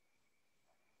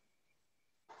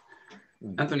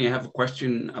 Anthony, I have a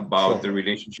question about the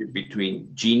relationship between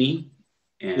Genie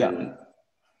and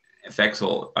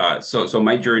FXL. So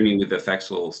my journey with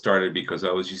FXL started because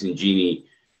I was using Genie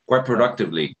quite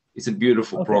productively. It's a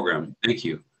beautiful program. Thank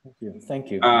you. Thank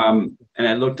you. And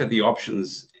I looked at the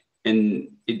options, and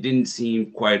it didn't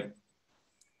seem quite.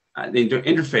 The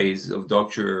interface of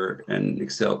Clojure and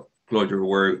Clojure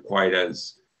weren't quite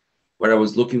as what I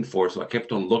was looking for. So I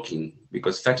kept on looking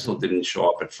because FXL didn't show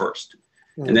up at first.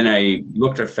 And then I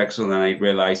looked at FXL and I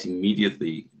realized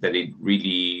immediately that it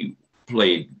really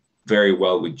played very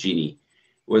well with Genie.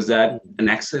 Was that an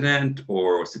accident,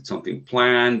 or was it something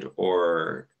planned,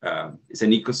 or is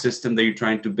an ecosystem that you're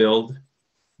trying to build?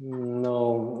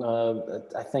 No,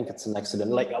 I think it's an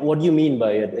accident. Like, what do you mean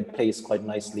by it? It plays quite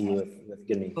nicely with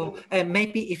Genie. Oh,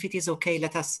 maybe if it is okay,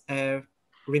 let us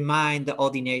remind the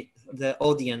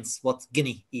audience what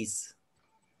Genie is.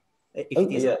 If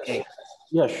it is okay.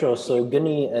 Yeah, sure. So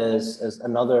Genie is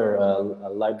another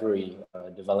library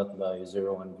developed by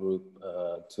Zero and Group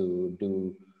to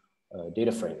do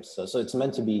data frames. So it's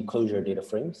meant to be Clojure data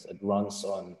frames. It runs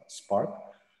on Spark.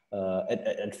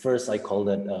 At first, I called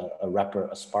it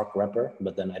a Spark wrapper,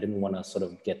 but then I didn't want to sort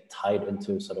of get tied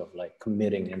into sort of like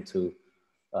committing into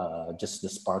just the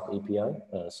Spark API.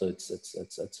 So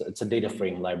it's a data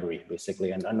frame library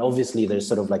basically, and obviously there's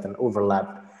sort of like an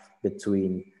overlap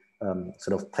between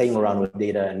sort of playing around with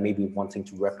data and maybe wanting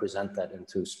to represent that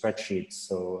into spreadsheets.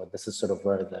 So this is sort of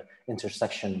where the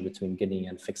intersection between Genie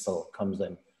and FXL comes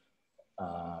in.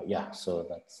 yeah, so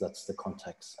that's the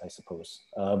context, I suppose.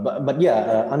 But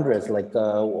yeah, Andres, like,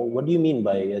 what do you mean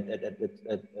by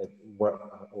it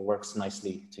works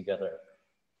nicely together?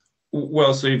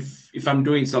 Well, so if I'm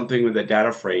doing something with a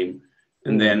data frame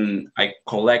and then I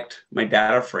collect my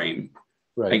data frame,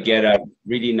 right. I get a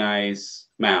really nice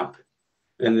map.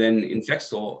 Yeah. And then in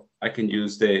FXL, I can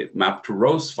use the map to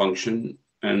rows function,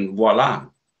 and voila,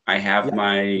 I have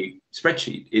my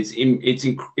spreadsheet.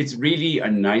 It's really a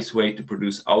nice way to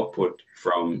produce output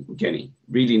from Geni.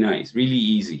 Really nice, really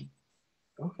easy.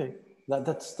 Okay,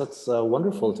 that's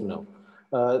wonderful to know.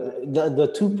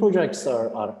 The two projects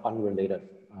are unrelated,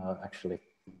 actually.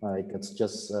 Like, it's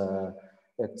just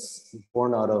it's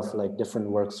born out of like different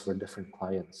works for different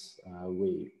clients.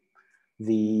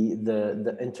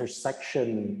 The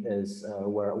intersection is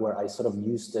where I sort of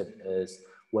used it is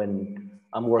when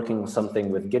I'm working something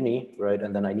with Geni, right?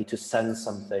 And then I need to send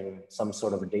something, some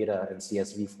sort of data in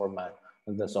CSV format.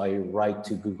 And then, so I write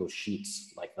to Google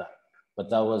Sheets like that. But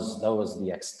that was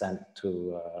the extent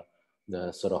to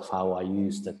the sort of how I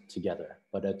used it together.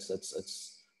 But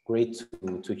it's great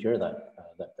to hear that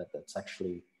that's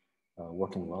actually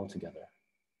working well together.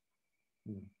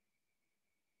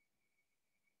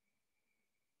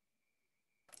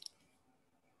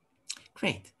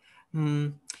 Great.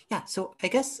 Yeah, so I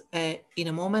guess in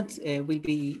a moment will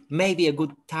be maybe a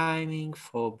good timing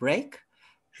for break.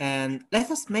 And let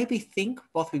us maybe think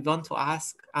what we want to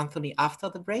ask Anthony after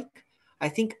the break. I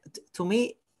think to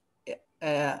me,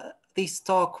 this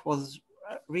talk was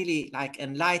really like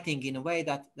enlightening in a way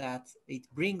that it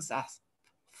brings us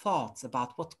thoughts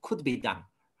about what could be done,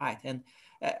 right? And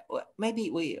maybe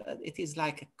it is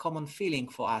like a common feeling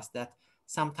for us that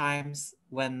sometimes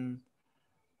when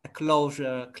a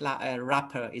Clojure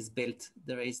wrapper is built,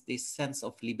 there is this sense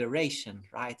of liberation,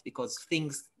 right? Because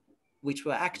things which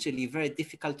were actually very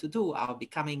difficult to do are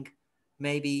becoming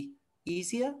maybe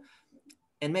easier.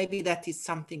 And maybe that is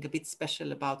something a bit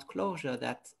special about Clojure,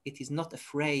 that it is not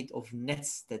afraid of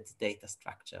nested data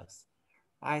structures,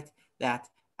 right? That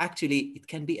actually it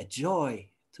can be a joy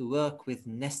to work with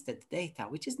nested data,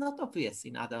 which is not obvious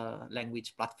in other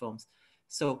language platforms.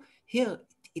 So here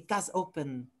it does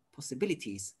open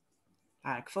possibilities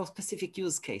for specific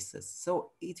use cases.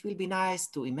 So it will be nice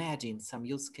to imagine some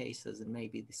use cases and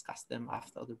maybe discuss them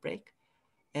after the break.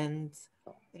 And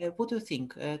what do you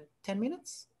think? 10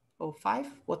 minutes or 5?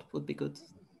 What would be good?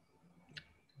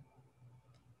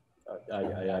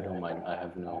 I don't mind. I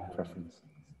have no preference.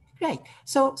 Great.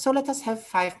 So let us have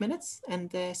 5 minutes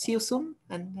and see you soon,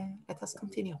 and let us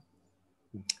continue.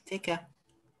 Take care.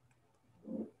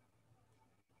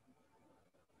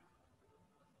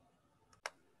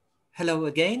 Hello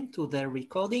again to the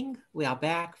recording. We are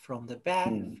back from the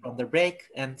break,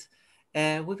 and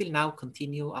we will now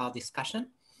continue our discussion.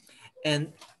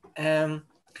 And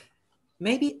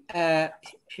maybe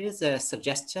here's a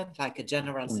suggestion, like a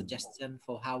general suggestion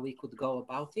for how we could go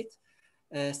about it.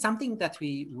 Something that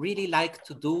we really like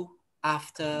to do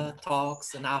after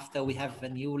talks and after we have a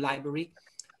new library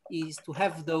is to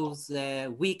have those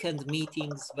weekend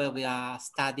meetings where we are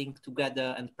studying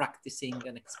together and practicing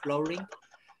and exploring.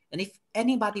 And if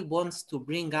anybody wants to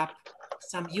bring up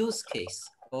some use case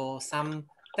or some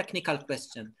technical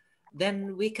question,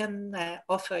 then we can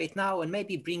offer it now and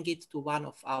maybe bring it to one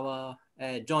of our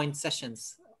joint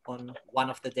sessions on one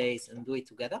of the days and do it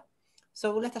together.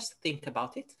 So let us think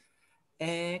about it.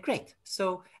 Great.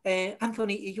 So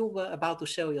Anthony, you were about to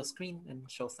share your screen and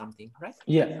show something, right?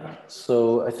 Yeah.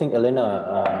 So I think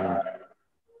Elena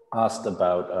asked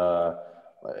about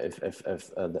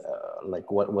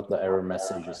like what the error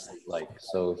message is like.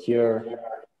 So here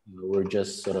we're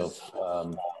just sort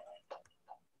of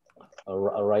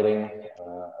writing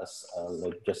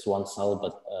like just one cell,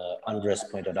 but Andres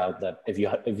pointed out that if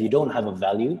you don't have a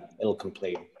value, it'll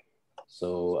complain.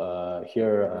 So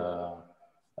here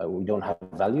we don't have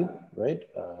a value, right?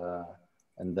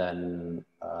 And then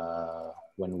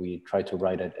when we try to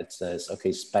write it, it says,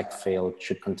 okay, spec failed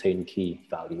should contain key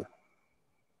value.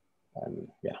 And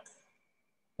yeah,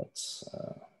 that's,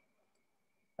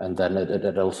 and then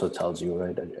it also tells you,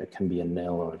 right, it can be a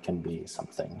nil or it can be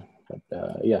something. But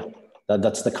yeah,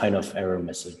 that's the kind of error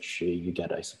message you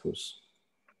get, I suppose.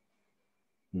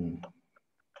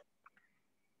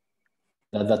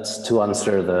 That's to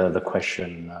answer the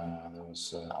question that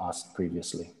was asked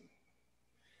previously.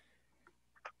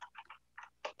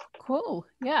 Cool.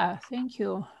 Yeah, thank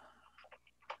you.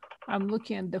 I'm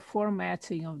looking at the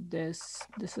formatting of this.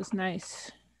 This is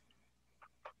nice.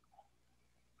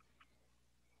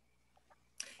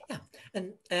 Yeah,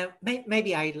 and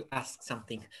maybe I'll ask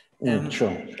something.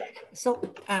 Sure. So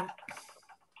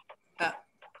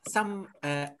some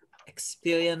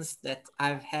experience that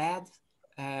I've had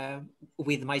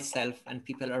with myself and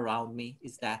people around me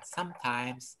is that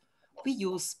sometimes we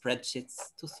use spreadsheets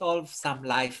to solve some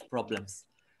life problems,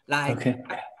 like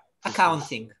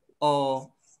accounting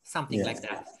or something like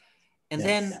that. And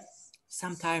then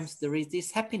sometimes there is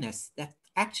this happiness that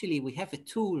actually we have a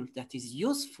tool that is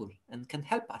useful and can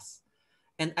help us.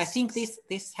 And I think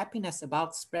this happiness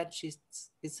about spreadsheets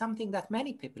is something that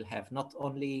many people have, not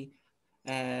only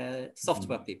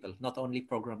software people, not only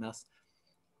programmers.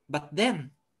 But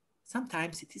then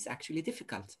sometimes it is actually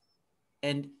difficult.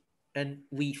 And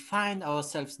we find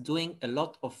ourselves doing a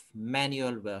lot of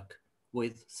manual work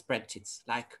with spreadsheets,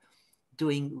 like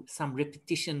doing some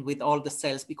repetition with all the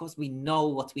cells because we know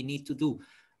what we need to do,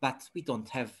 but we don't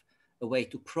have a way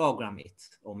to program it,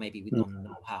 or maybe we don't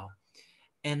know how.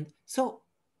 And so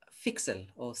FXL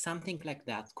or something like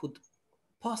that could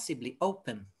possibly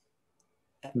open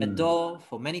a door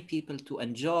for many people to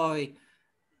enjoy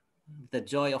the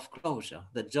joy of Clojure,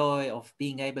 the joy of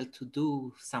being able to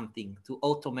do something, to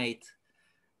automate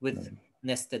with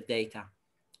nested data.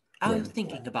 How are you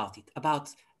thinking about it, about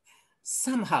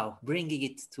somehow bringing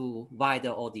it to wider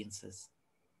audiences?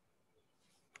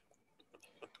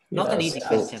 Not an easy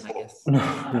question, I guess.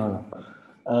 No.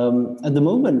 At the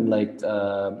moment, like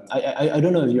I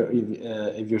don't know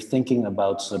if you're thinking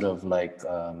about sort of like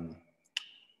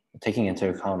taking into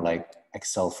account like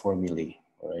Excel formulae,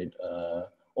 right?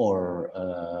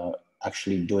 Or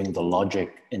actually doing the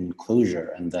logic in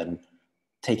Clojure and then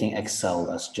taking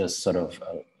Excel as just sort of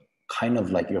kind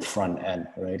of like your front end,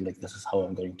 right? Like this is how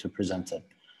I'm going to present it.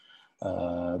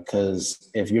 Because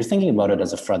if you're thinking about it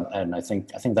as a front end, I think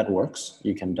that works.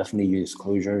 You can definitely use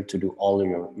Clojure to do all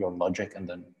your logic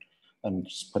and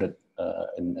just put it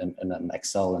in an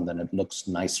Excel, and then it looks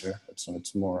nicer.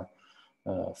 It's more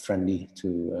friendly to,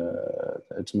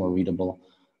 it's more readable.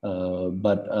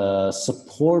 But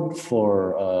support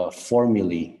for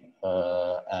formulae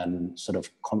and sort of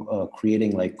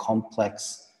creating like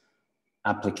complex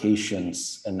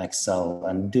applications in Excel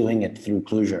and doing it through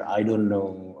Clojure, I don't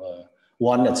know.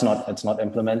 One, it's not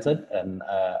implemented, and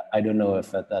I don't know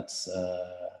if that's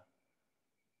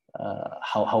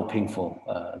how painful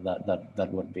that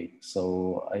would be.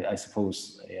 So I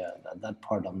suppose, yeah, that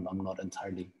part I'm not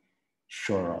entirely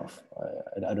sure of.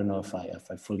 I don't know if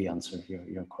I fully answered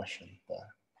your question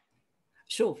there.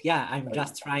 Sure. Yeah, I'm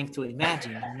just trying to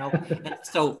imagine, you know. And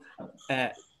so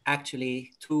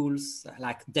actually tools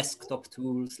like desktop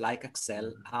tools like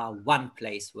Excel are one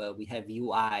place where we have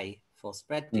UI for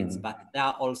spreadsheets, but there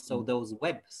are also those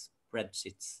web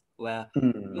spreadsheets where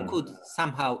you could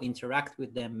somehow interact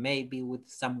with them, maybe with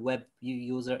some web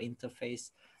user interface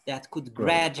that could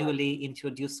gradually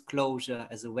introduce Clojure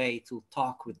as a way to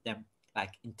talk with them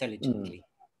like intelligently.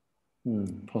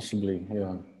 Possibly,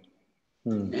 yeah.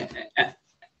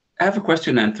 I have a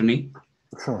question, Anthony.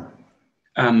 Sure.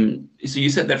 So you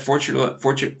said that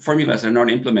formulas are not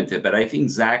implemented, but I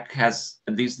think Zach has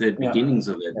at least the beginnings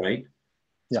of it, right?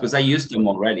 Because I used them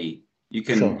already. You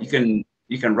can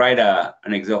write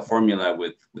an Excel formula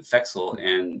with FXL,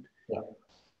 and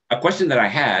a question that I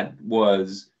had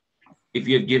was if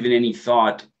you had given any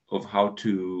thought of how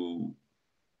to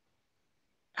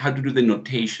do the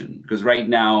notation, because right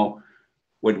now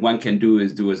what one can do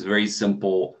is do a very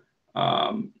simple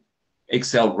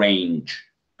Excel range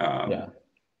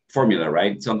formula,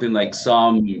 right? Something like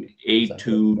sum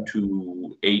A2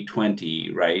 to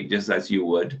A20, right? Just as you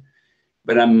would.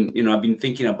 But I've been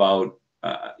thinking about,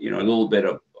 a little bit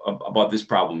about this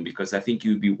problem, because I think it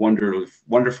would be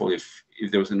wonderful if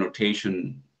there was a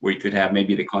notation where you could have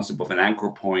maybe the concept of an anchor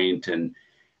point and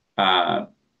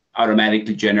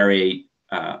automatically generate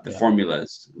the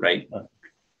formulas, right?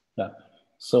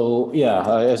 So yeah,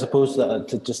 I suppose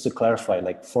that just to clarify,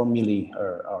 like formulae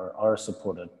are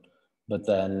supported, but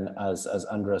then as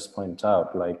Andres pointed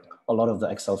out, like a lot of the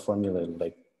Excel formulae,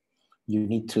 like you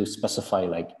need to specify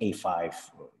like A5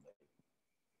 or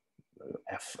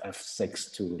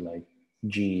F6 to like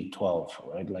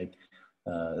G12, right? Like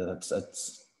that's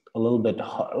a little bit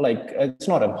like it's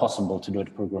not impossible to do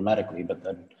it programmatically, but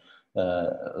then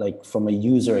like from a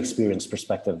user experience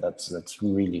perspective, that's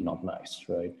really not nice,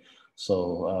 right?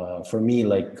 So for me,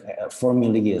 like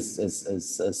formulae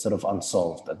is sort of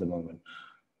unsolved at the moment.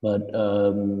 But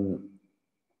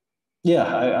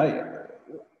yeah,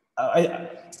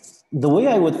 the way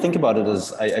I would think about it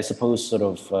is, I suppose, sort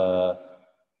of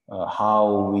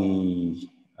how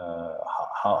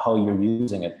you're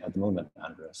using it at the moment,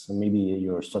 Andres. So maybe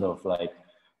you're sort of like,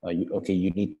 okay,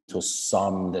 you need to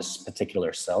sum this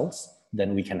particular cells.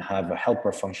 Then we can have a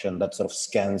helper function that sort of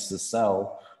scans the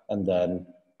cell and then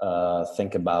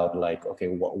think about like, okay,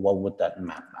 what would that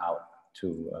map out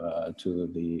to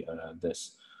the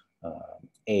this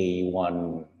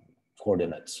A1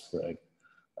 coordinates, right?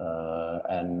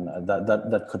 And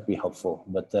that could be helpful.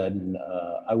 But then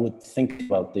I would think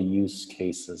about the use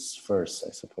cases first,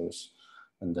 I suppose,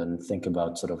 and then think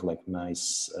about sort of like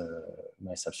nice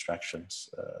abstractions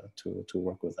to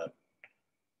work with that.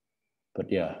 But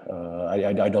yeah,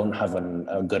 I don't have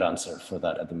a good answer for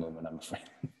that at the moment, I'm afraid.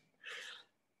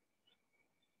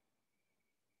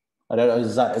 I don't know,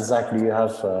 Zach, do you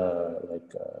have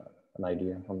an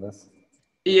idea on this?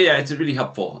 Yeah, it's really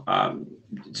helpful.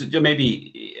 So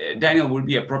maybe Daniel, would it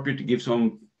be appropriate to give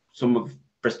some of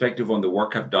perspective on the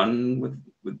work I've done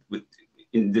with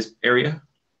in this area?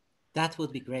 That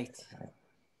would be great.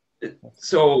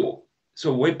 So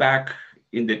way back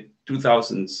in the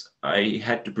 2000s, I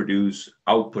had to produce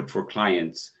output for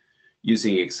clients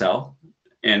using Excel,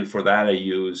 and for that I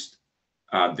used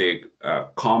the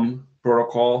COM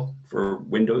protocol for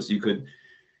Windows. The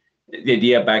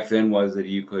idea back then was that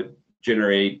you could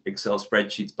generate Excel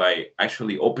spreadsheets by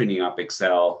actually opening up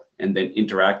Excel and then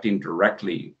interacting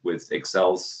directly with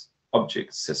Excel's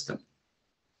object system.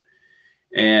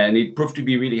 And it proved to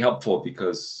be really helpful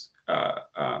because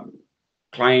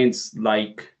clients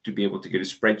like to be able to get a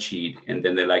spreadsheet and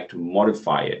then they like to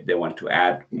modify it. They want to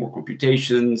add more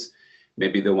computations.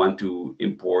 Maybe they want to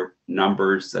import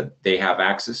numbers that they have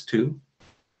access to.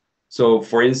 So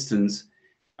for instance,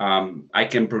 I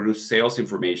can produce sales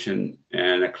information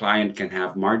and a client can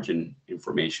have margin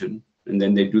information, and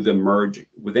then they do the merge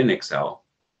within Excel.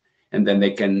 And then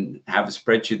they can have a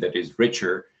spreadsheet that is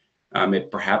richer.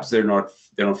 Perhaps they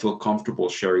don't feel comfortable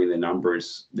sharing the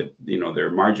numbers, their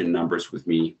margin numbers with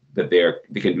me, that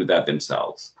they can do that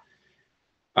themselves.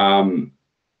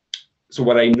 So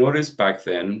what I noticed back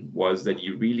then was that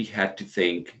you really had to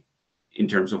think in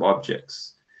terms of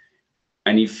objects.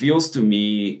 And it feels to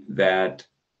me that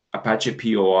Apache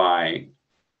POI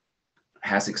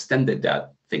has extended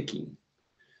that thinking.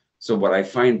 So what I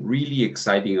find really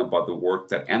exciting about the work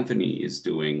that Anthony is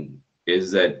doing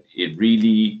is that it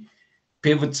really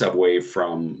pivots away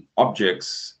from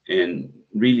objects and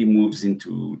really moves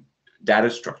into data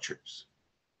structures.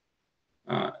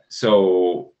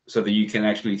 So that you can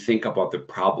actually think about the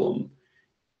problem,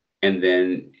 and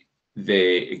then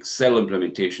the Excel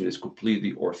implementation is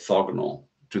completely orthogonal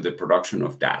to the production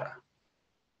of data.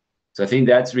 So I think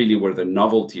that's really where the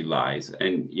novelty lies.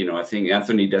 And I think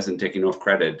Anthony doesn't take enough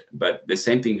credit, but the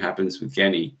same thing happens with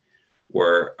Genny,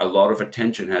 where a lot of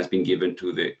attention has been given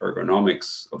to the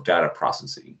ergonomics of data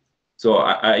processing. So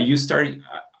I used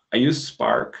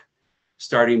Spark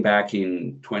starting back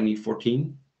in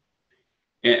 2014.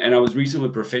 And I was reasonably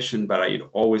proficient, but I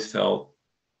always felt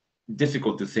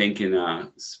difficult to think in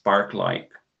a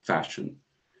Spark-like fashion.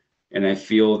 And I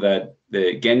feel that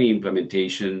the Genny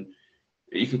implementation,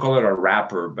 you can call it a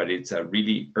wrapper, but it's a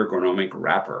really ergonomic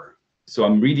wrapper. So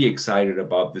I'm really excited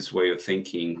about this way of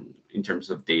thinking in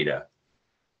terms of data,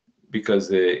 because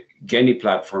the Genny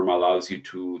platform allows you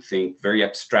to think very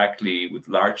abstractly with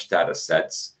large data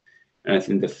sets. And I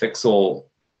think the FXL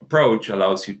approach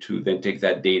allows you to then take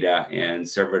that data and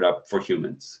serve it up for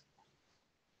humans.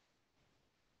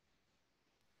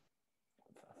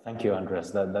 Thank you,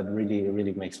 Andres. That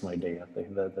really makes my day. I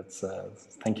think that's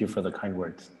thank you for the kind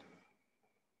words.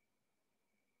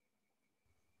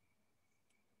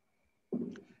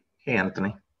 Hey,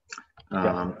 Anthony.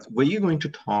 Were you going to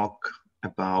talk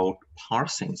about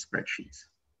parsing spreadsheets?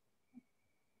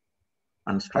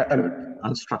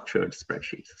 Unstructured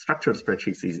spreadsheets. Structured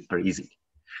spreadsheets are easy,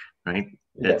 right?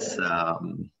 It's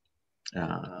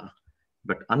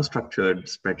but unstructured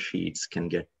spreadsheets can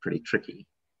get pretty tricky.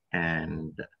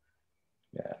 And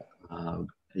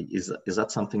is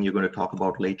that something you're going to talk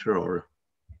about later, or?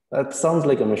 That sounds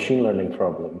like a machine learning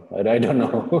problem. I don't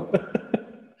know.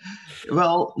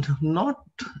 Well,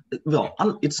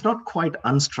 it's not quite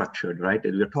unstructured, right?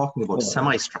 We're talking about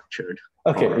semi-structured.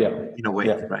 In a way,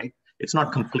 right? It's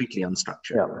not completely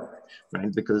unstructured,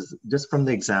 right? Because just from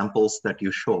the examples that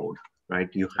you showed, right?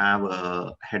 You have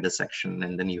a header section,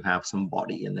 and then you have some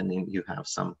body, and then you have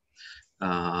some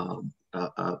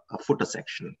a footer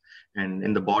section. And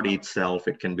in the body itself,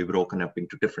 it can be broken up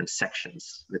into different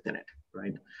sections within it,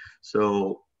 right?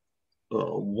 So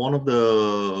one of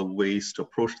the ways to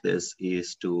approach this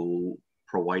is to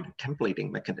provide a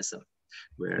templating mechanism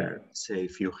where, say,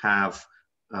 if you have,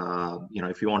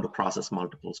 if you want to process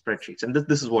multiple spreadsheets, and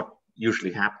this is what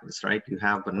usually happens, right? You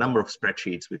have a number of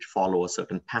spreadsheets which follow a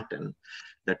certain pattern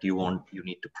that you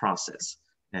need to process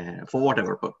for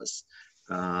whatever purpose.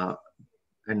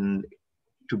 And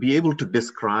to be able to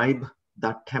describe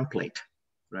that template,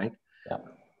 right?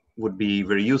 would be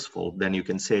very useful. Then you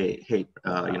can say, hey,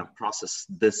 process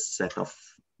this set of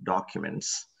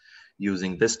documents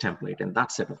using this template and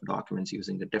that set of documents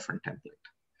using a different template.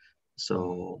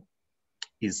 So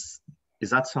is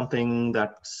that something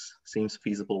that seems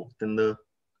feasible within the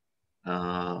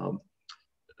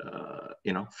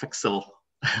FXL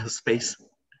space?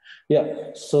 Yeah,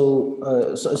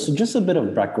 so just a bit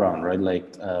of background, right?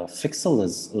 Like FXL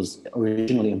was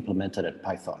originally implemented at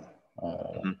Python,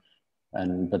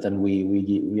 but then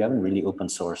we haven't really open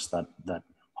sourced that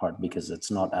part because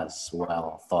it's not as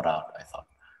well thought out, I thought.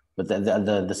 But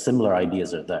the similar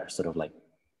ideas are there, sort of like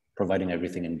providing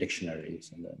everything in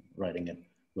dictionaries and then writing it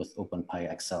with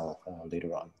OpenPyXL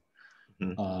later on.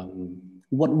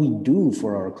 What we do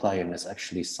for our client is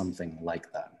actually something like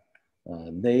that.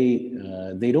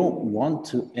 They don't want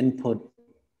to input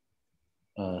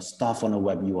stuff on a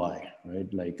web UI,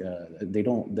 right? Like they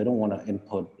don't want to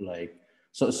input like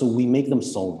so we make them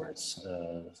solvers,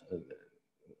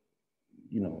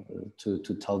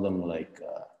 to tell them like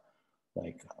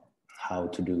how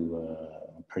to do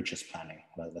purchase planning.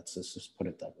 Let's just put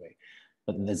it that way.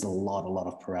 But there's a lot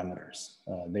of parameters.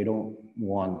 They don't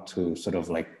want to sort of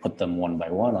like put them one by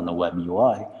one on a web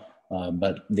UI,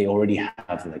 but they already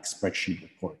have like spreadsheet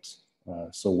reports.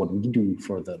 So what we do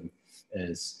for them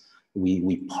is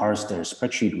we parse their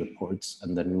spreadsheet reports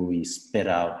and then we spit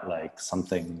out like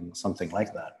something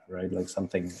like that, right? Like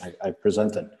something I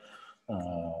presented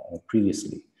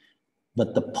previously.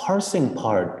 But the parsing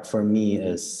part for me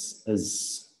is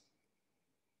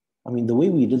I mean, the way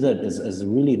we did it is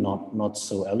really not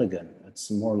so elegant.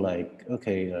 It's more like,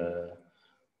 okay,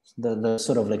 the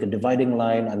sort of like a dividing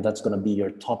line, and that's going to be your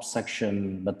top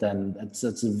section. But then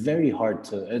it's very hard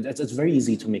to. It's very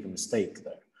easy to make a mistake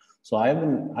there. So I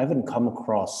haven't come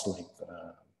across like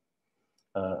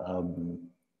an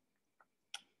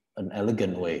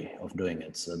elegant way of doing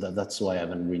it. So that's why I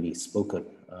haven't really spoken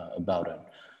about it.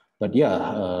 But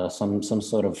yeah, some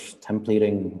sort of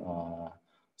templating.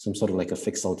 Some sort of like a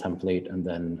FXL template, and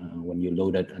then when you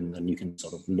load it, and then you can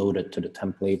sort of load it to the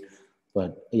template.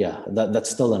 But yeah,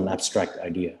 that's still an abstract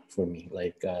idea for me.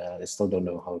 Like I still don't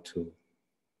know how to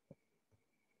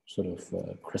sort of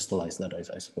crystallize that, I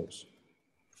suppose.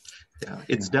 Yeah,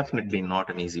 it's definitely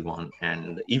not an easy one.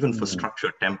 And even for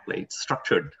structured templates,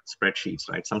 structured spreadsheets,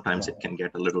 right? Sometimes it can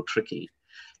get a little tricky.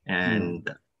 And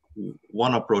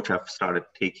one approach I've started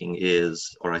taking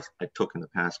is, or I took in the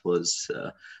past was,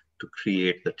 to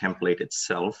create the template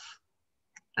itself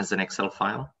as an Excel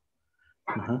file,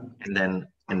 and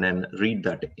then read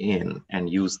that in and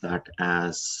use that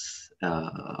as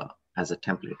a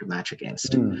template to match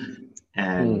against.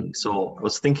 And so I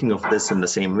was thinking of this in the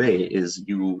same way: is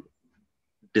you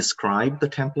describe the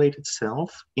template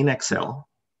itself in Excel,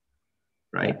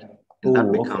 right? And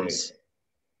that becomes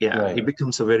it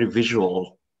becomes a very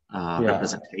visual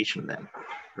representation then,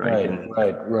 right?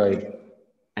 Right.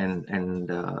 And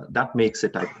that makes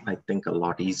it, I think, a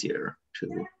lot easier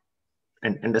to,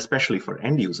 and especially for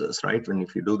end users, right? When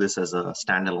if you do this as a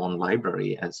standalone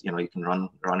library, as you know, you can run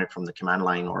it from the command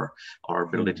line or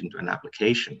build it into an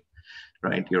application,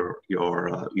 right? You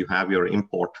have your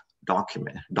import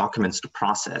documents to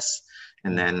process,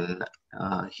 and then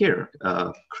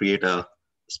create a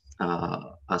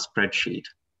spreadsheet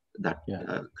that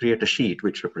create a sheet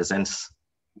which represents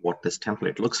what this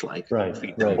template looks like.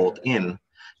 Feed them both in.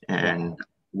 And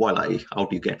voila,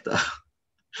 out you get the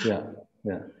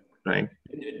right.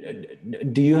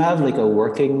 Do you have like a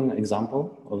working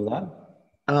example of that?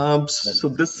 So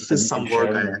this is some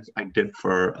work I did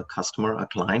for a customer, a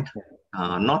client,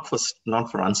 not for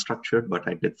unstructured, but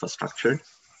I did for structured.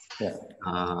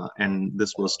 And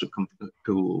this was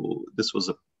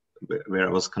where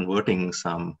I was converting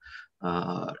some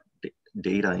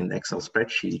data in the Excel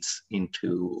spreadsheets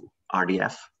into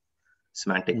RDF,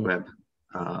 semantic web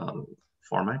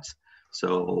formats.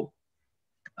 So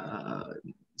I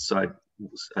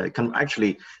can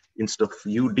actually, instead of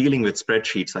you dealing with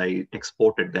spreadsheets, I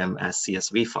exported them as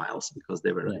CSV files because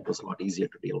it was a lot easier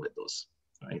to deal with those,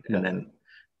 right? And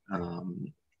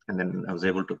then I was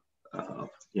able to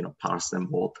parse them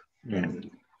both and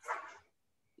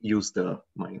use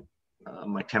my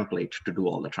template to do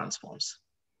all the transforms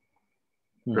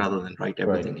rather than write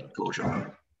everything in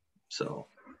Clojure. So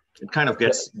it kind of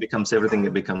becomes everything.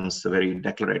 It becomes very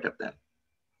declarative then.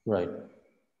 Right.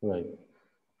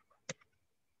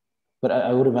 But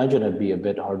I would imagine it'd be a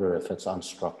bit harder if it's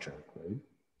unstructured, right?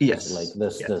 Yes. Like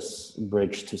this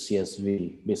bridge to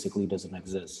CSV basically doesn't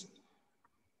exist.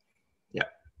 Yeah,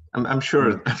 I'm sure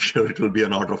it will be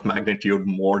an order of magnitude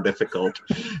more difficult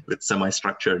with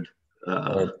semi-structured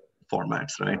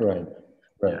formats, right?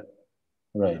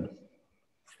 Right.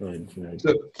 Right, right.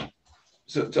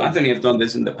 So Anthony, I've done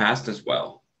this in the past as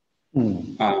well.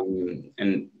 Mm.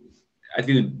 And I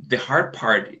think the hard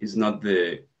part is not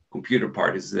the computer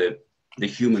part, is the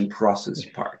human process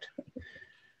part.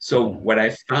 So what I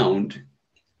found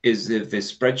is if the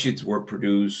spreadsheets were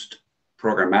produced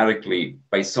programmatically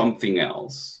by something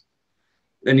else,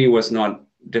 then it was not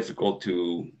difficult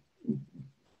to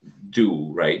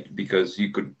do, right? Because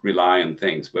you could rely on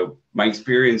things. But my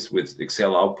experience with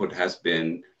Excel output has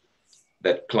been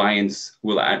that clients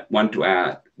will want to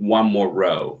add one more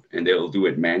row and they'll do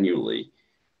it manually,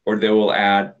 or they will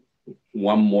add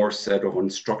one more set of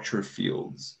unstructured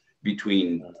fields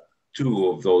between two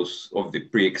of the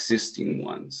pre-existing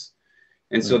ones.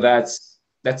 And so that's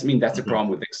a problem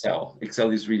with Excel.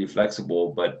 Excel is really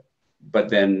flexible, but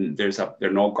then there are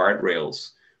no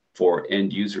guardrails for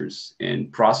end users,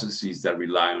 and processes that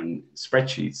rely on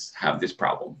spreadsheets have this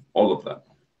problem, all of them.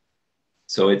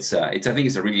 So I think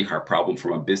it's a really hard problem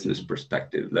from a business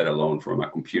perspective, let alone from a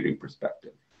computing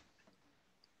perspective.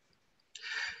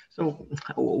 So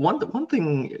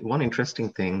one interesting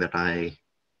thing that I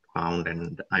found,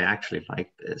 and I actually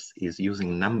like this, is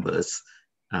using numbers,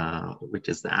 which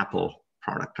is the Apple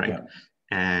product, right? Yeah.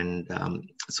 And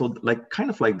so kind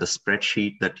of like the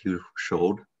spreadsheet that you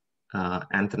showed,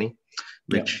 Anthony,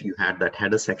 which you had that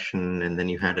header section, and then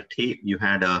you had a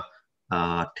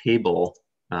table,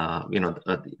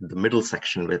 the middle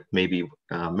section with maybe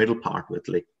middle part with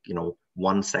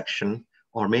one section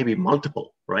or maybe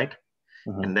multiple, right?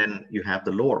 And then you have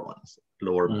the lower ones,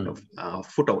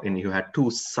 footer, and you had two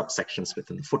subsections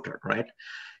within the footer, right?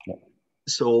 Yeah.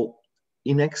 So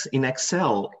in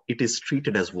Excel, it is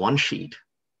treated as one sheet,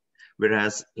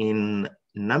 whereas in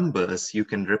numbers, you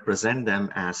can represent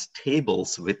them as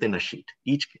tables within a sheet.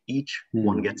 Each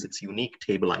one gets its unique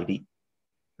table ID,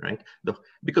 right?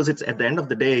 Because it's at the end of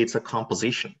the day, it's a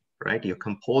composition, right? You're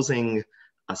composing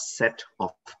a set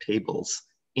of tables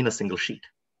in a single sheet.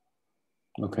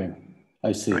 Okay,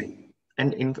 I see. Right?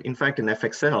 And in fact, in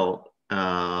FXL,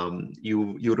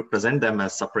 you represent them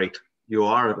as separate. You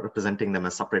are representing them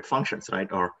as separate functions, right?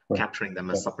 Or capturing them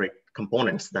as separate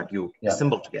components that you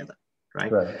assemble together,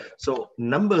 right? So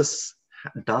numbers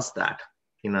does that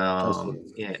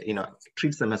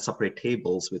treats them as separate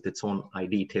tables with its own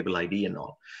ID, table ID and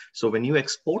all. So when you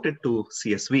export it to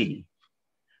CSV,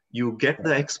 you get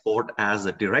the export as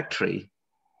a directory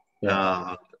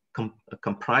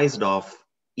comprised of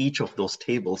each of those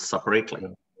tables separately.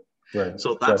 Right.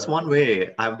 So that's one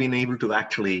way I've been able to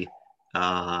actually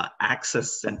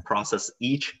access and process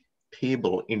each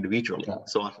table individually. Yeah.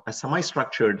 So a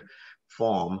semi-structured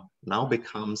form now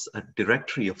becomes a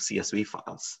directory of CSV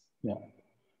files. Yeah.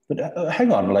 But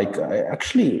hang on,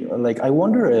 I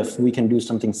wonder if we can do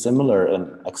something similar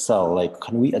in Excel. Like,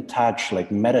 can we attach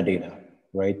metadata,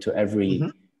 right, to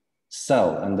every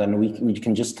cell, and then we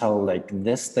can just tell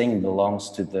this thing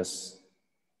belongs to this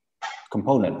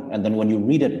component, and then when you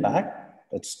read it back,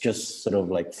 it's just sort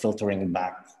of filtering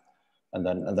back, and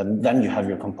then you have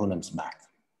your components back,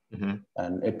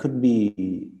 and it could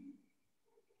be.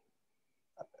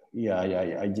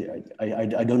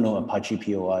 I don't know Apache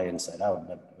POI inside out,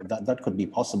 but that could be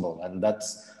possible, and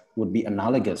would be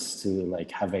analogous to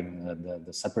having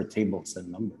the separate tables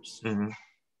and numbers.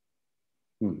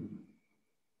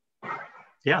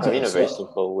 Yeah, I mean, a very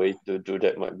simple way to do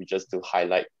that might be just to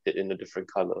highlight it in a different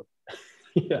color.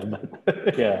 Yeah,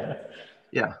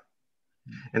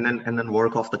 and then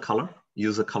work off the color.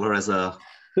 Use a color as a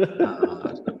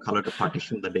color to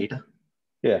partition the data.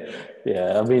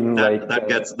 Yeah. I mean, that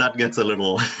gets a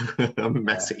little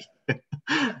messy.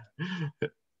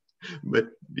 But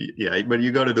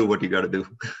you got to do what you got to do.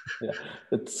 Yeah,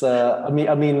 it's.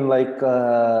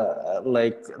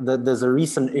 There's a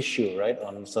recent issue, right,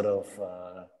 on sort of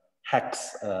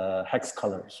hex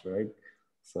colors, right?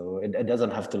 So it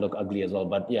doesn't have to look ugly as well,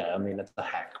 but yeah, I mean, it's a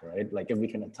hack, right? If we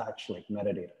can attach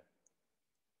metadata,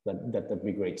 that'd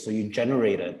be great. So you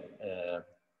generate it.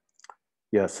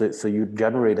 So you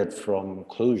generate it from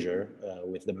Clojure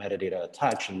with the metadata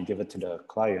attached, and you give it to the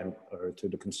client or to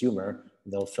the consumer.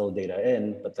 They'll fill data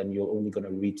in, but then you're only going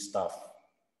to read stuff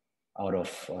out of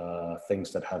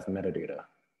things that have metadata.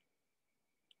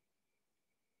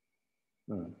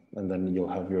 And then you'll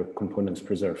have your components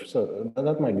preserved. So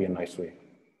that might be a nice way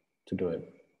to do it.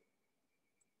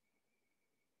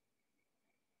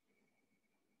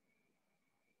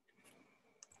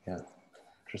 Yeah,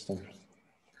 interesting.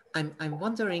 I'm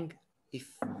wondering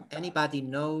if anybody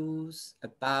knows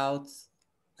about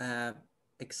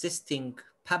existing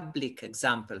public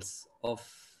examples of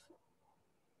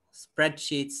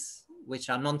spreadsheets which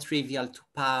are non-trivial to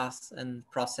parse and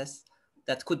process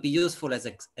that could be useful as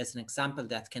an example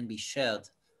that can be shared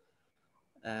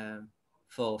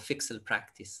for FXL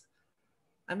practice.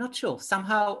 I'm not sure.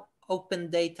 Somehow open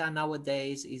data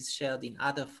nowadays is shared in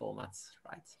other formats,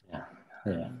 right? Yeah.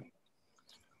 Yeah.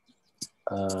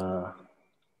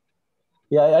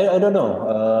 I don't know.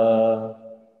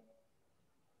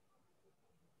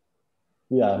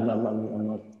 Yeah, I'm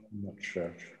not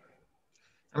sure.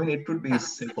 I mean, it would be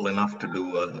simple enough to do,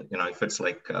 you know, if it's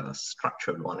like a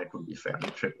structured one, it would be fairly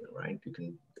trivial, right? You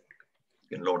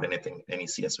can load anything, any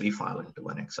CSV file into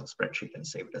an Excel spreadsheet and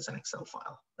save it as an Excel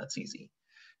file. That's easy.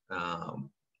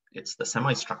 It's the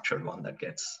semi-structured one that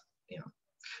gets, you know,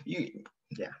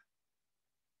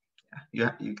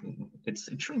 it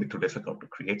shouldn't be too difficult to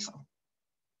create some.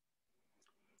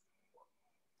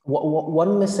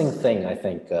 One missing thing, I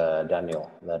think,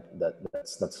 Daniel,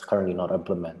 that's currently not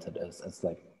implemented is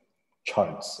like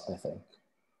charts, I think.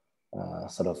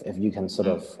 Sort of, if you can sort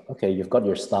of, okay, you've got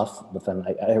your stuff, but then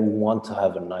I want to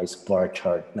have a nice bar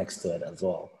chart next to it as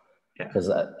well. Because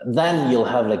then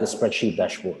you'll have like a spreadsheet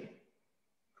dashboard.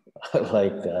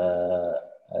 Like,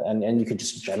 and you could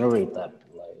just generate that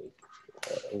like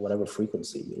whatever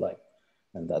frequency you like.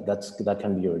 And that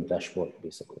can be your dashboard,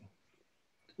 basically.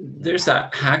 There's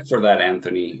a hack for that,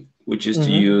 Anthony, which is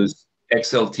to use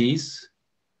XLTs.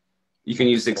 You can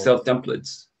use Excel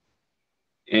templates.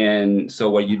 And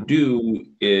so what you do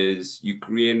is you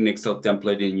create an Excel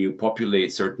template and you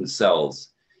populate certain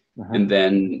cells. And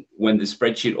then when the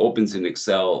spreadsheet opens in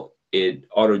Excel, it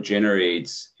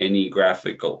auto-generates any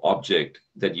graphical object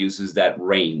that uses that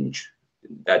range.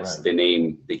 That's the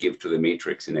name they give to the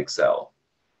matrix in Excel.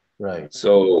 Right.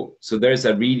 So there's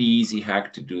a really easy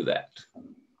hack to do that.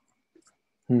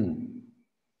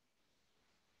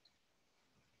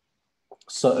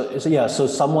 So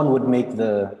someone would make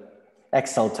the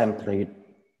Excel template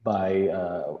by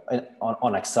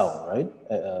on Excel, right?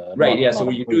 Right. Yeah. So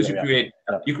what you do is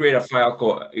you create a file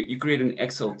called, you create an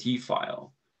XLT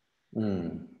file,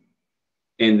 and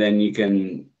then you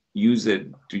can use it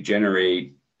to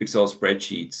generate Excel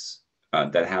spreadsheets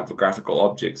that have graphical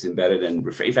objects embedded and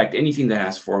in fact anything that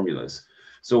has formulas.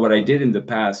 So what I did in the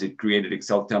past, it created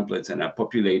Excel templates and I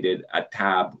populated a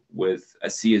tab with a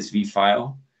CSV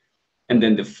file, and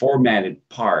then the formatted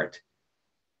part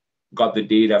got the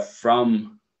data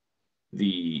from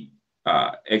the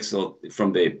Excel,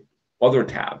 from the other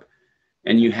tab,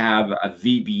 and you have a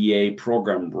VBA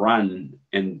program run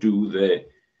and do the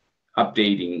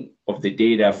updating of the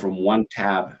data from one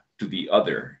tab to the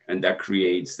other, and that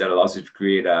allows you to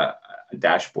create a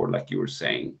dashboard, like you were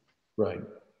saying. Right.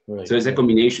 So it's a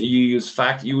combination. You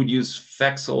would use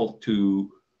FXL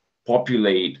to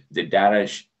populate the data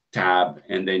tab,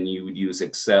 and then you would use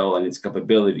Excel and its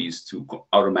capabilities to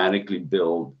automatically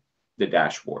build the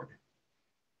dashboard.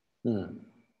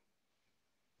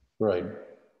 Right.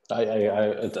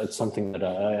 It's something that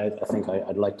I think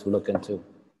I'd like to look into.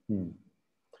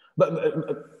 But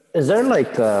is there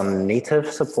like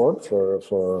native support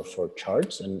for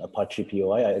charts in Apache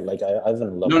POI? I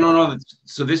haven't looked. No.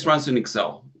 So this runs in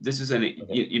Excel. This is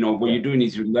you know, what you're doing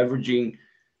is you're leveraging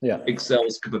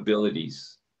Excel's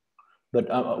capabilities. But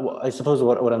I suppose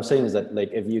what I'm saying is that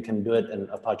like if you can do it in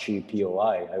Apache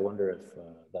POI, I wonder if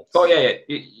that's. Oh yeah.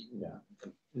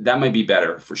 That might be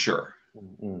better for sure.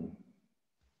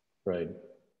 Right.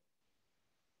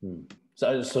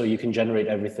 So you can generate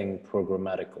everything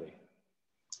programmatically.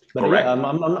 But yeah,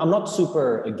 I'm not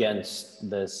super against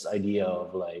this idea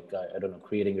of like I don't know,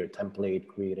 creating your template,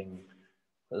 creating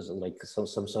like some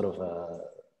sort of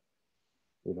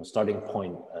starting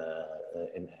point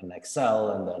in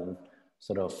Excel, and then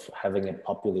sort of having it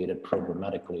populated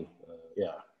programmatically.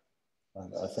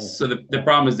 I think. So the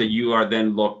problem is that you are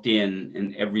then locked in,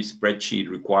 and every spreadsheet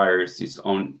requires its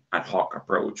own ad hoc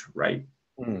approach, right?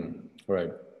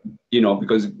 Right. You know,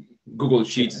 because Google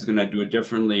Sheets is going to do it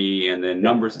differently, and then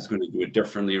Numbers is going to do it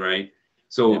differently, right?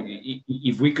 So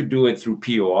if we could do it through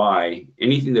POI,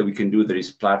 anything that we can do that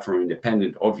is platform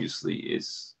independent, obviously,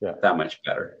 is that much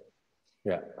better.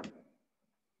 Yeah.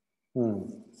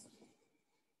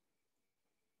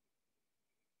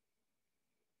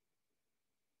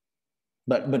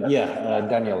 But yeah,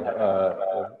 Daniel,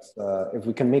 if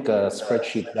we can make a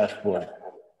spreadsheet dashboard,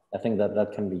 I think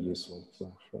that can be useful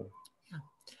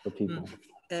for people.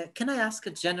 Can I ask a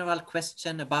general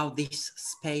question about this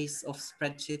space of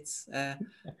spreadsheets?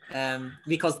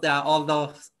 Because there are all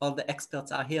the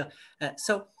experts are here.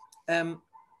 So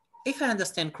if I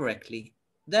understand correctly,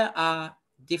 there are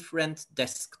different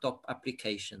desktop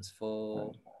applications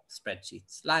for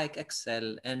spreadsheets like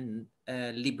Excel and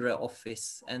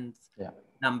LibreOffice and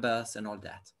Numbers and all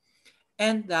that.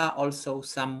 And there are also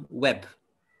some web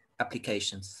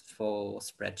applications for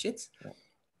spreadsheets. Yeah.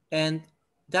 And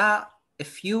there are a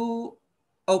few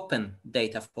open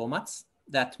data formats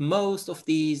that most of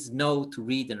these know to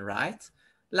read and write,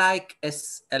 like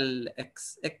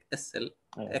SLX.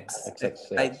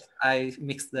 I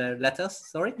mixed the letters,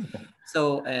 sorry.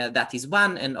 So that is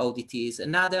one, and ODT is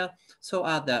another. So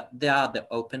there are the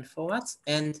open formats,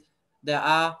 and there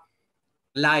are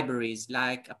libraries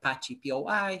like Apache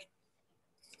POI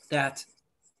that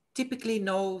typically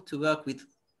know to work with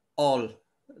all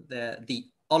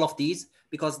of these,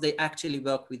 because they actually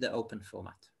work with the open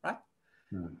format, right?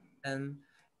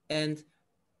 And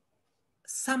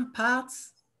some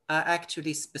parts are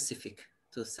actually specific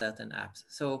to certain apps.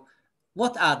 So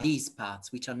what are these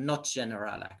parts which are not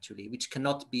general actually, which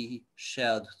cannot be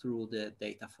shared through the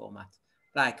data format?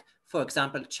 Like, for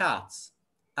example, charts.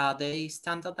 Are they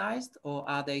standardized or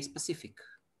are they specific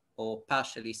or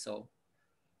partially so?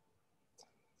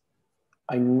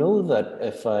 I know that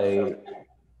if I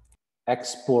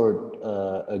export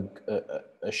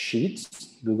a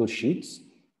sheets, Google Sheets,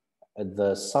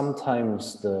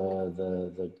 sometimes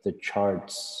the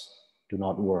charts do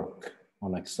not work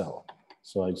on Excel.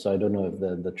 So I don't know if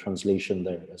the translation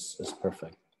there is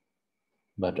perfect,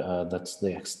 but that's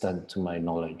the extent to my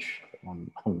knowledge on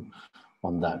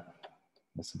that,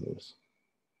 I suppose.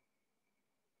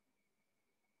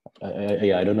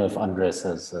 I don't know if Andres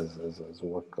has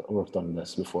worked on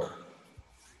this before.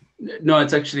 No,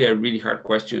 it's actually a really hard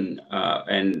question,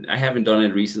 and I haven't done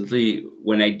it recently.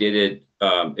 When I did it,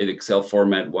 in Excel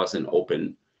format wasn't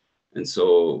open, and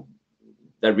so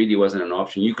that really wasn't an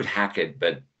option. You could hack it,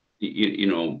 but you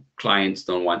know, clients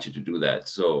don't want you to do that,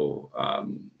 so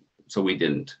so we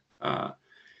didn't.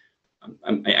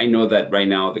 I know that right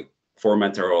now the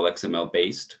formats are all XML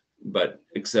based, but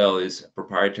Excel is a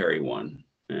proprietary one,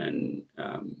 and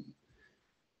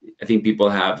I think people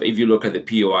have, if you look at the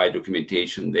POI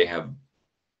documentation, they have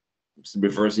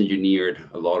reverse engineered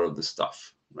a lot of the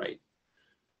stuff, right?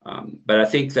 But I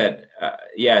think that,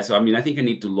 yeah, so I mean, I think I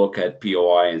need to look at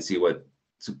POI and see what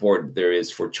support there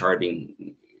is for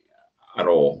charting at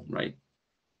all, right?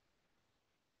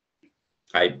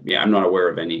 I'm not aware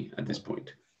of any at this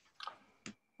point.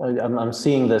 I'm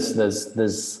seeing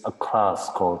there's a class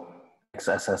called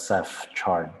XSSF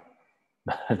chart,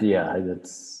 but yeah, I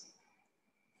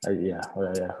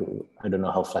don't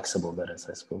know how flexible that is,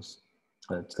 I suppose.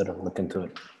 I've got to look into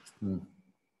it.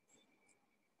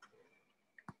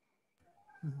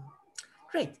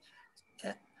 Great.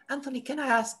 Anthony, can I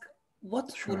ask,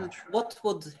 what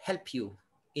would help you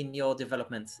in your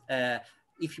development?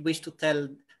 If you wish to tell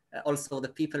also the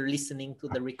people listening to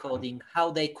the recording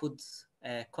how they could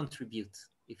contribute,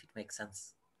 if it makes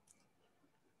sense.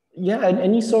 Yeah, and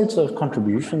any sorts of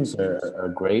contributions are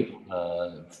great,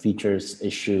 features,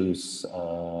 issues.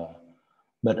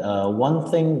 But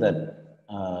one thing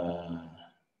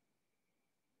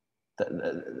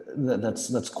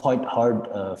that's quite hard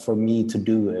for me to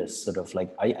do is sort of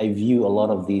like, I view a lot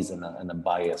of these in a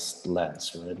biased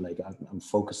lens, right? Like I'm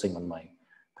focusing on my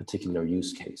particular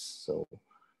use case. So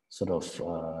sort of,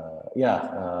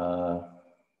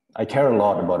 I care a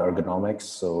lot about ergonomics.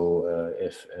 So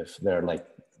if there are like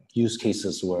use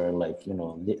cases where like, you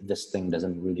know, this thing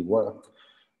doesn't really work,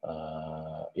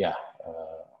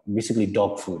 basically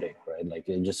dog fooding, right? Like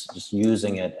just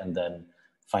using it and then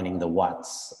finding the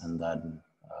whats and then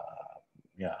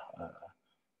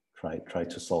try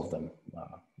to solve them.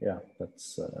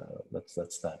 That's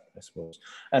that, I suppose.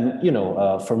 And you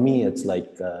know, for me, it's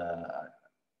like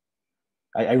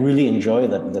I really enjoy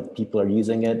that people are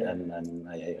using it, and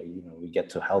you know, we get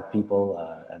to help people,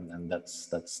 and that's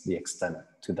the extent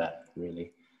to that,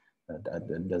 really.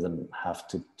 It doesn't have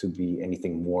to be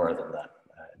anything more than that,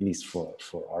 at least for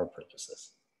our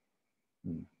purposes.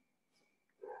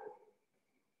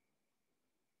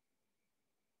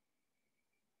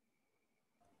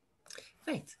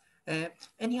 Great.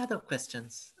 Any other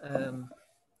questions?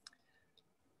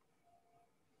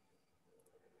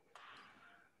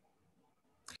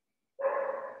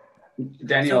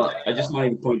 Daniel, I just wanted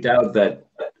to point out that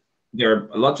there are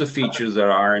lots of features that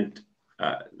aren't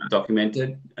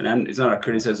documented, and it's not a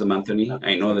criticism, Anthony.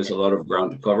 I know there's a lot of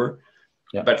ground to cover,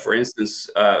 but for instance,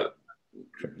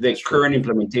 the current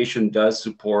implementation does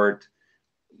support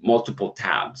multiple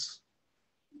tabs.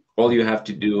 All you have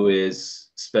to do is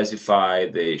specify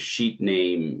the sheet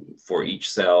name for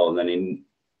each cell, and then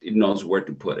it knows where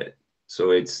to put it. So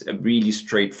it's a really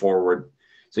straightforward.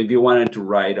 So if you wanted to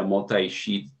write a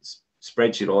multi-sheet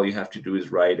spreadsheet, all you have to do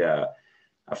is write a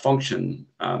function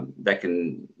that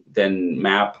can then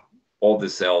map all the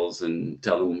cells and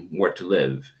tell them where to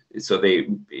live. So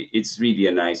it's really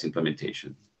a nice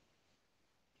implementation.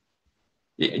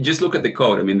 just look at the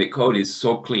code. I mean, the code is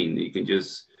so clean. You can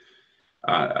just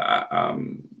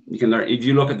you can learn. If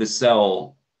you look at the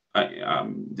cell,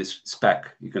 this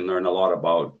spec, you can learn a lot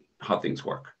about how things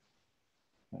work.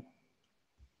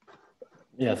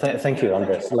 Yeah, thank you,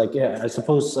 Andres. Like, yeah, I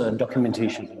suppose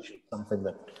documentation is something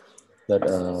that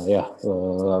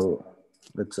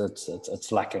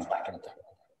it's lacking.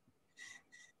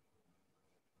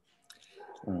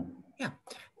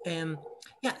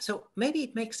 Yeah, so maybe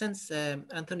it makes sense,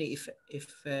 Anthony,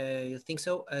 if you think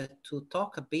so, to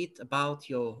talk a bit about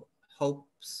your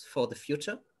hopes for the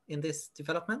future in this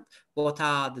development. What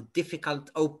are the difficult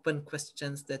open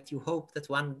questions that you hope that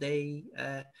one day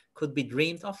could be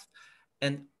dreamed of?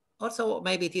 And also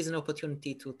maybe it is an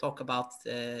opportunity to talk about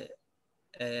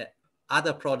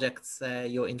other projects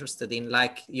you're interested in,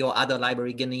 like your other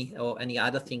library, Guinea, or any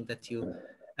other thing that you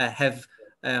have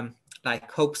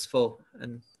like hopes for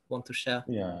and want to share.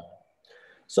 Yeah.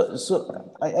 So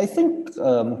I think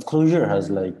Clojure has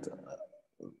like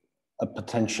a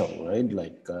potential, right?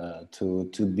 Like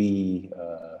to be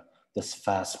this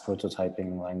fast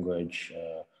prototyping language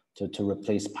to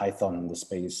replace Python in the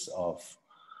space of,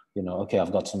 you know, okay,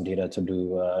 I've got some data to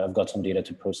do, I've got some data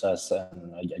to process,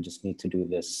 and I just need to do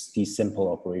these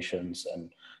simple operations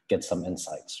and get some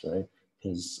insights, right?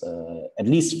 Because at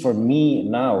least for me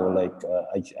now, like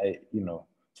I you know,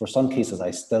 for some cases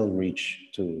I still reach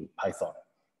to Python,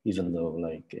 even though,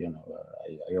 like, you know,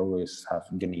 I always have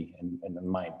Guinea in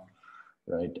mind,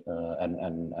 right?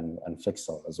 And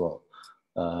FXL as well.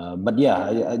 But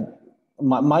yeah,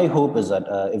 my hope is that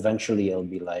eventually it'll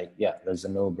be like, yeah, there's a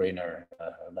no-brainer.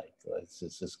 Like let's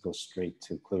just go straight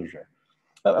to Clojure.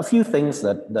 A few things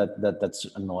that's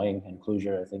annoying in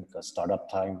Clojure. I think startup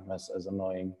time is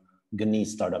annoying. Guinea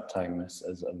startup time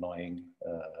is annoying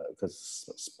because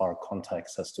Spark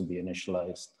context has to be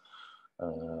initialized.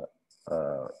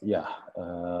 Yeah.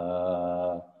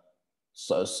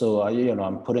 So you know,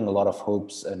 I'm putting a lot of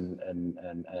hopes and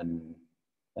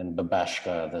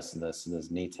Babashka,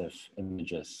 this native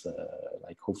images,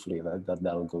 like hopefully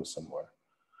that'll go somewhere,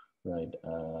 right?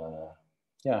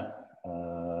 Yeah.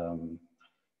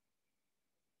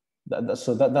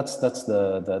 So that's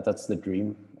the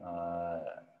dream.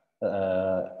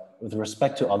 With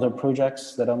respect to other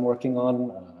projects that I'm working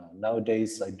on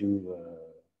nowadays, I do.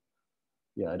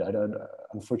 Yeah,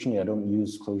 unfortunately, I don't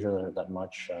use Clojure that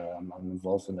much. I'm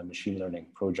involved in a machine learning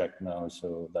project now,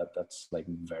 so that's like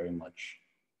very much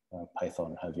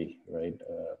Python heavy, right?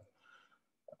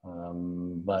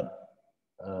 But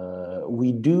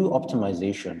we do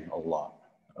optimization a lot.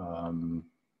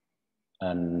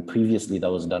 And previously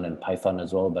that was done in Python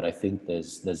as well, but I think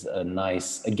there's a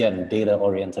nice, again,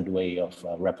 data-oriented way of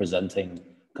representing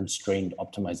constrained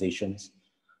optimizations.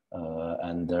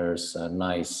 And there's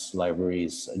nice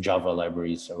libraries, Java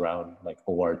libraries around, like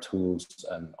OR tools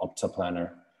and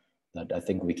OptaPlanner, that I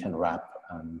think we can wrap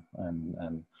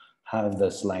and have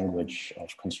this language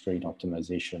of constraint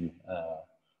optimization.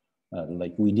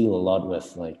 Like we deal a lot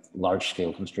with like large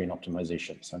scale constraint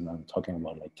optimizations, and I'm talking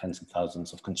about like tens of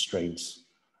thousands of constraints,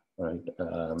 right?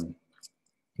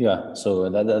 Yeah, so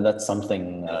that's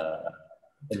something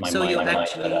in my mind. So you're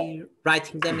actually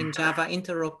writing them in Java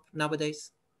interop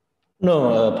nowadays?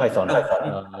 No, Python.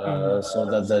 So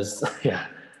that there's, yeah.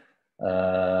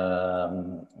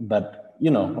 But,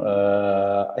 you know,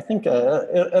 I think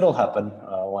it'll happen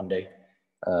one day.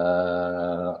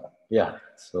 Yeah,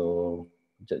 so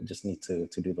just need to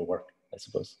do the work, I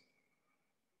suppose.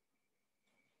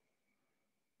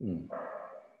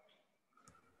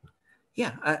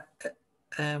 Yeah,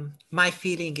 my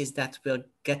feeling is that we're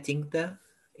getting there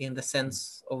in the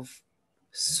sense of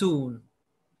soon.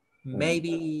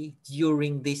 Maybe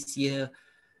during this year,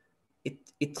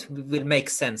 it will make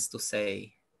sense to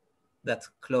say that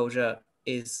Clojure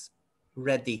is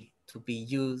ready to be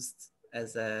used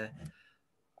as a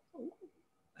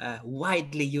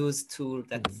widely used tool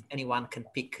that anyone can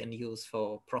pick and use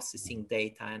for processing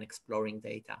data and exploring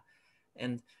data.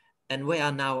 And we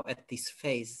are now at this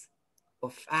phase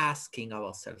of asking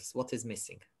ourselves what is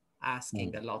missing,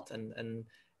 asking a lot, and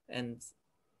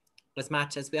as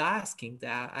much as we are asking,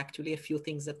 there are actually a few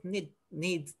things that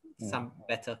need some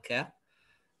better care,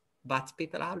 but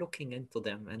people are looking into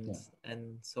them,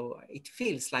 and so it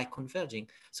feels like converging.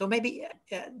 So maybe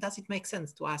does it make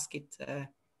sense to ask it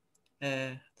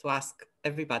to ask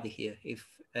everybody here if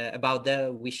about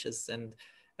their wishes and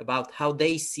about how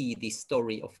they see the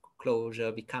story of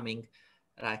Clojure becoming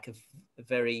like a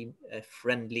very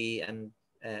friendly and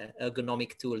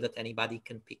ergonomic tool that anybody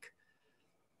can pick.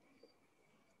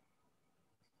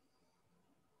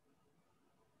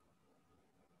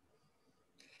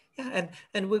 Yeah,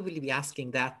 and we will be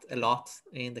asking that a lot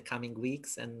in the coming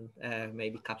weeks and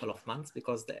maybe a couple of months,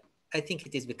 because I think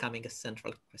it is becoming a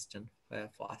central question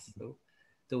for us. So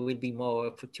there will be more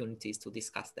opportunities to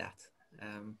discuss that.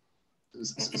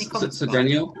 Any comments So about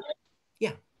Daniel? that?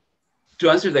 Yeah. To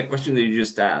answer that question that you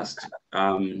just asked,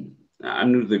 I'm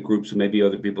new to the group, so maybe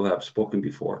other people have spoken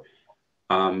before.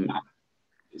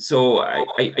 So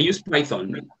I use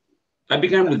Python. I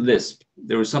began with Lisp.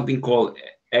 There was something called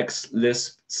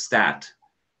XLisp stat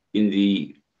in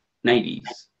the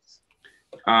 90s.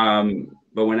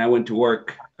 But when I went to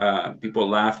work, people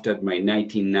laughed at my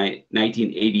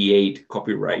 1988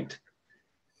 copyright.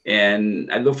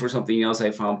 And I looked for something else.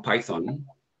 I found Python.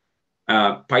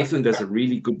 Python does a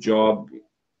really good job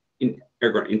in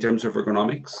terms of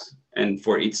ergonomics. And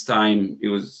for its time, it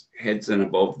was heads and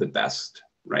above the best,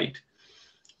 right?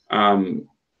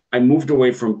 I moved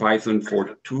away from Python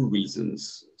for two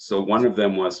reasons. So one of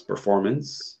them was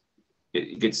performance.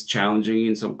 It gets challenging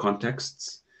in some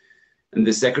contexts. And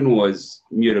the second was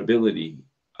mutability.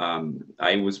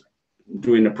 I was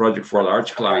doing a project for a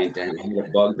large client and I had a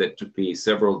bug that took me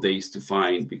several days to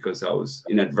find because I was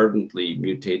inadvertently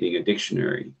mutating a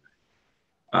dictionary.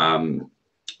 And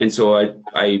so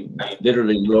I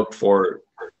literally looked for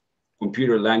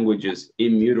computer languages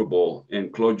immutable,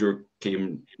 and Clojure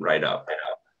came right up.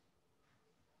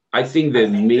 I think the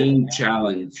main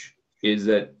challenge is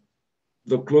that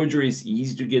the Clojure is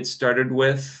easy to get started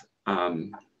with.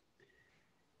 I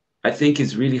think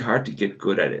it's really hard to get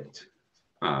good at it.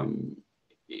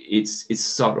 It's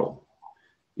subtle,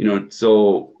 you know.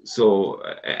 So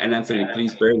and Anthony,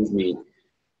 please bear with me.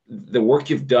 The work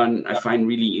you've done, I find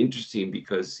really interesting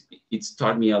because it's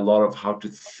taught me a lot of how to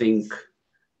think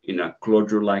in a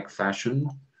Clojure-like fashion,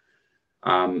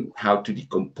 how to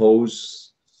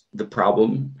decompose the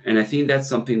problem. And I think that's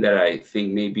something that I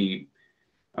think maybe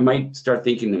I might start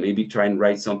thinking and maybe try and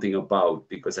write something about,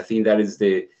 because I think that is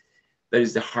the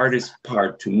hardest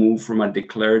part, to move from a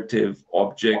declarative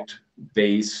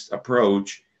object-based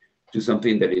approach to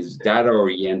something that is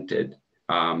data-oriented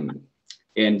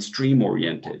and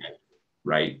stream-oriented,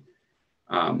 right?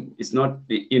 It's not,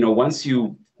 you know, once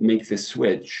you make the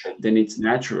switch, then it's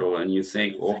natural and you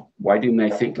think, oh, why didn't I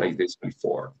think like this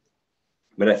before?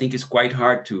 But I think it's quite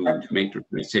hard to make the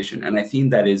transition. And I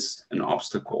think that is an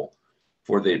obstacle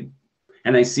for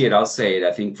and I see it, I'll say it,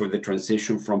 I think for the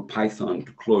transition from Python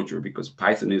to Clojure, because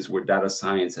Python is where data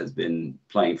science has been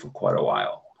playing for quite a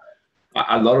while.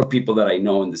 A lot of people that I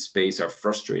know in the space are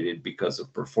frustrated because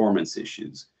of performance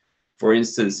issues. For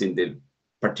instance, in the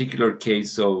particular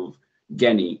case of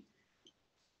Geni,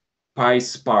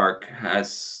 PySpark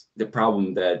has the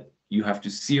problem that you have to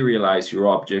serialize your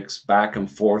objects back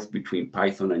and forth between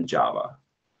Python and Java.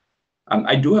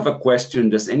 I do have a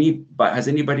question. Has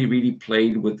anybody really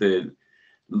played with the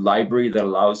library that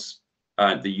allows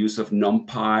the use of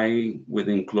NumPy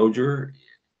within Clojure?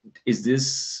 Is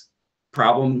this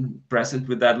problem present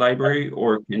with that library,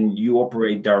 or can you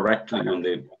operate directly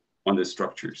on the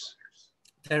structures?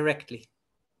 Directly.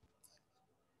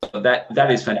 So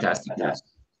that is fantastic news.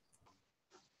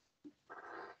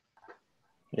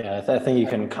 Yeah, I think you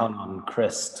can count on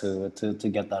Chris to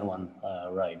get that one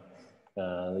right.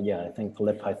 Yeah, I think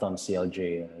libpython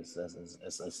CLJ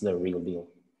is the real deal.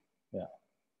 Yeah.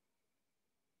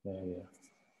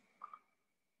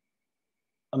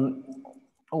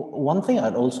 One thing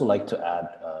I'd also like to add,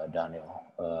 Daniel.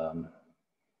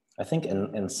 I think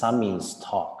in Sami's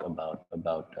talk about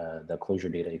the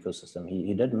Clojure data ecosystem,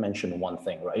 he did mention one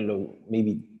thing, right?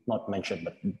 Maybe not mention,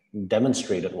 but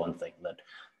demonstrated one thing, that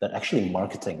actually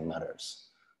marketing matters.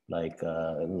 Like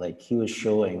he was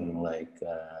showing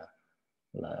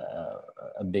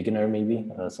a beginner, maybe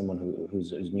someone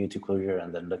who's new to Clojure,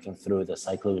 and then looking through the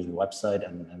Scicloj website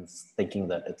and thinking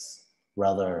that it's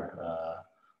rather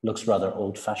looks rather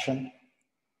old-fashioned.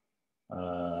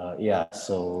 Yeah,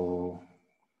 so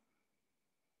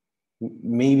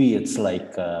maybe it's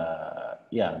like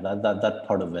yeah, that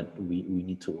part of it we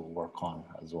need to work on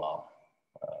as well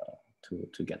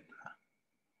to get that.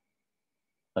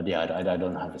 But yeah, I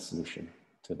don't have a solution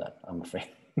to that, I'm afraid.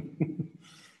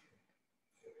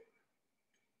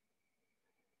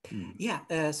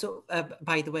 Yeah, so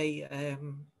by the way,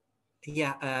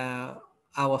 yeah,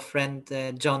 our friend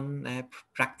John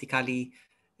practically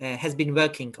has been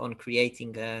working on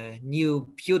creating a new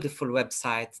beautiful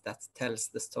website that tells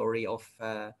the story of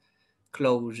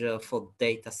Clojure for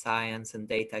data science and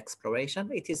data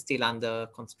exploration. It is still under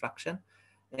construction.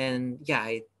 And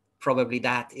yeah, probably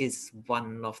that is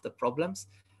one of the problems.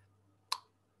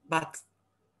 But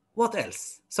what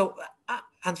else? So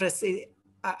Andres,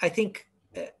 I think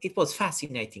it was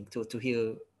fascinating to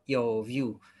hear your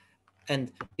view.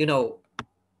 And, you know,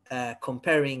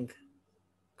 comparing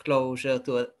Clojure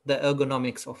to the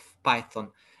ergonomics of Python.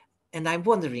 And I'm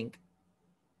wondering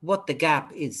what the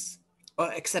gap is,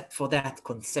 or except for that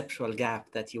conceptual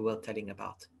gap that you were telling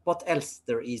about, what else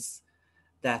there is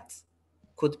that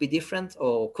could be different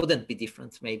or couldn't be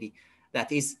different, maybe,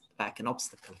 that is like an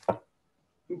obstacle.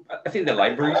 I think the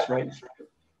libraries, right?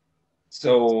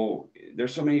 So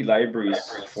there's so many libraries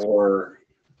for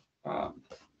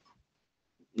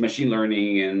machine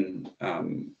learning and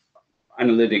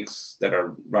analytics that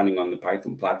are running on the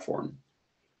Python platform.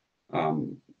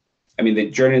 I mean, the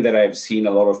journey that I've seen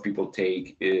a lot of people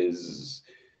take is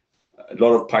a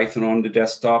lot of Python on the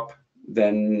desktop.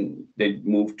 Then they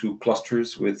move to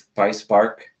clusters with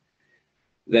PySpark.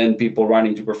 Then people run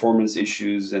into performance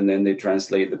issues, and then they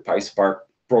translate the PySpark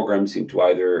programs into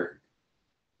either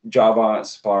Java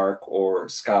Spark or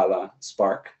Scala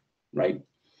Spark, right?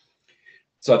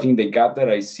 So I think the gap that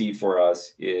I see for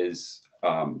us is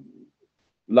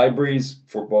libraries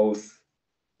for both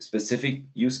specific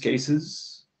use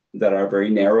cases that are very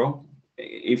narrow.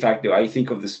 In fact, I think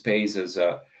of the space as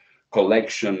a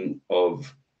collection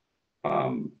of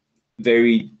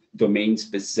very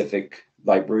domain-specific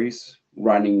libraries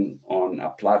running on a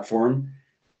platform,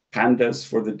 Pandas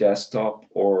for the desktop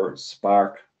or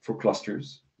Spark for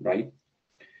clusters, right?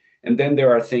 And then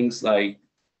there are things like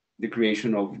the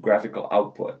creation of graphical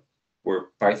output, where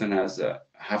Python has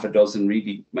half a dozen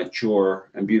really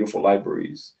mature and beautiful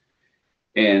libraries.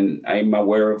 And I'm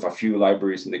aware of a few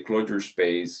libraries in the Clojure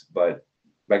space, but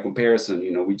by comparison,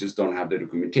 you know, we just don't have the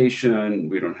documentation,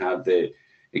 we don't have the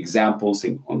examples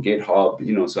on GitHub,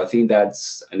 you know, so I think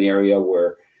that's an area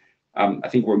where I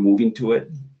think we're moving to it.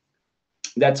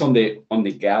 That's on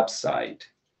the gap side.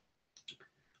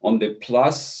 On the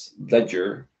plus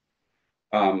ledger,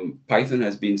 Python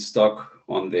has been stuck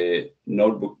on the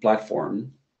notebook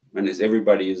platform, and as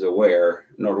everybody is aware,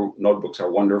 notebooks are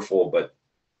wonderful, but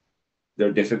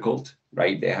they're difficult,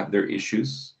 right? They have their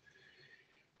issues.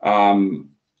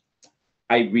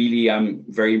 I really am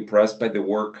very impressed by the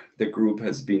work the group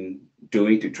has been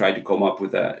doing to try to come up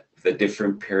with a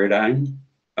different paradigm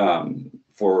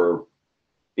for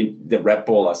the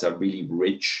REPL as a really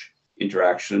rich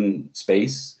interaction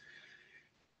space.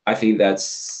 I think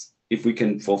that's, if we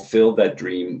can fulfill that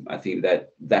dream, I think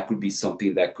that could be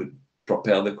something that could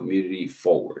propel the community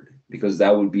forward, because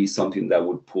that would be something that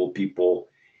would pull people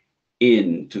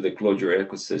into the Clojure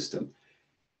ecosystem.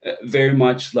 Very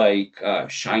much like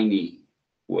Shiny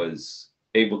was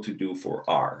able to do for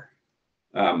R.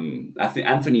 I think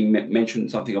Anthony mentioned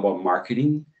something about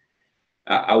marketing.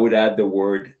 I would add the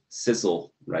word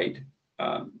sizzle, right?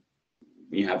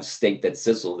 You have a steak that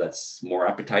sizzles, that's more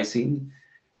appetizing.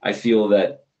 I feel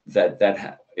that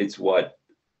it's what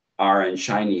R and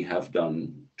Shiny have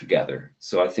done together.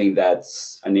 So I think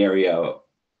that's an area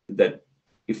that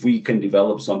if we can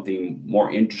develop something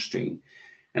more interesting,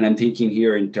 and I'm thinking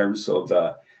here in terms of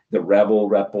the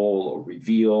REPL or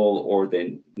Reveal or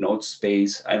the node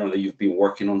space. I know that you've been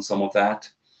working on some of that.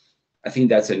 I think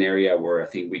that's an area where I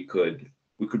think we could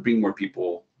bring more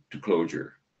people to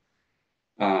Clojure.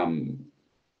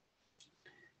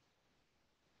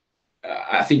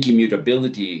 I think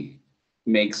immutability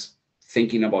makes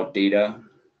thinking about data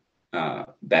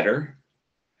better.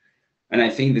 And I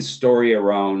think the story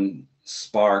around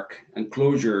Spark and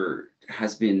Clojure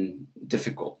has been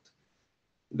difficult.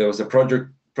 There was a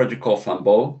project called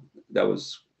Flambeau that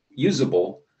was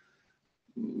usable,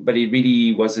 but it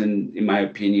really wasn't, in my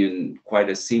opinion, quite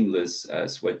as seamless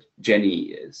as what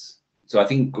Jenny is. So I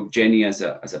think of Jenny as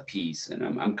a piece, and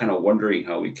I'm kind of wondering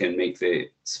how we can make the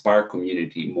Spark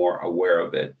community more aware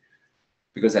of it.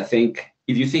 Because I think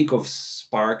if you think of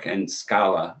Spark and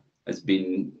Scala as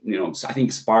being, you know, I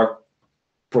think Spark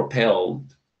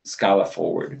propelled Scala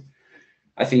forward.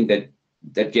 I think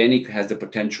that Jenny has the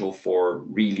potential for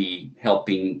really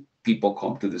helping people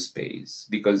come to the space,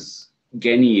 because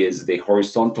Jenny is the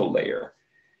horizontal layer.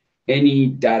 Any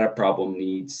data problem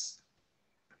needs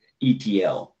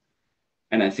ETL.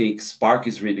 And I think Spark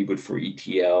is really good for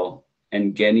ETL,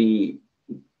 and Jenny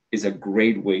is a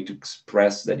great way to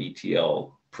express that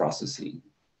ETL processing.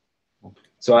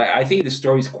 So I think the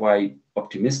story is quite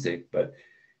optimistic, but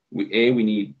we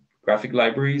need graphic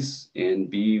libraries, and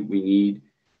B, we need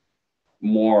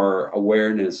more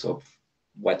awareness of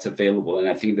what's available. And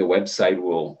I think the website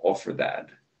will offer that.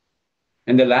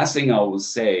 And the last thing I will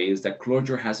say is that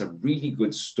Clojure has a really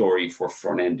good story for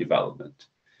front-end development.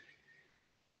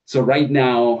 So right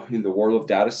now, in the world of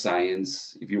data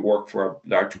science, if you work for a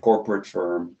large corporate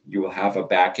firm, you will have a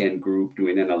back-end group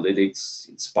doing analytics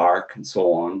in Spark and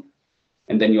so on.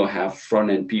 And then you'll have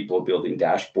front-end people building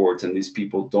dashboards, and these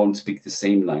people don't speak the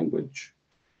same language.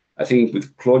 I think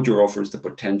with Clojure offers the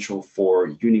potential for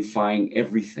unifying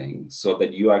everything so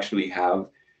that you actually have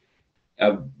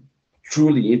a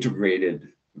truly integrated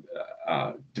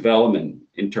development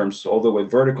in terms of all the way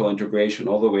vertical integration,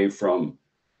 all the way from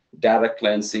data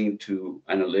cleansing to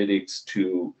analytics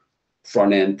to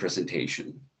front-end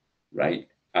presentation, right?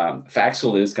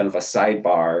 FXL is kind of a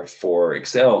sidebar for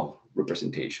Excel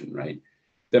representation, right?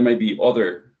 There might be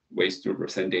other ways to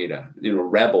represent data. You know,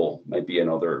 Rebel might be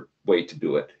another way to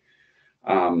do it.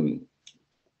 And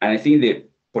I think the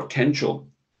potential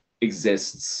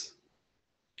exists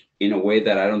in a way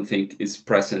that I don't think is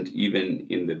present even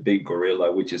in the big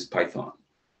gorilla, which is Python.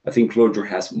 I think Clojure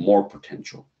has more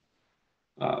potential,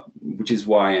 which is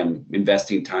why I'm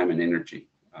investing time and energy.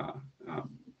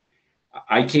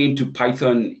 I came to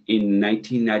Python in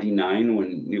 1999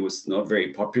 when it was not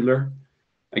very popular.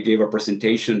 I gave a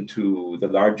presentation to the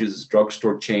largest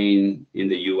drugstore chain in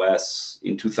the US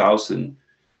in 2000,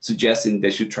 suggesting they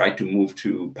should try to move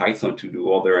to Python to do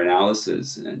all their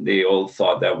analysis, and they all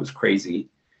thought that was crazy.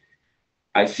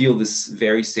 I feel this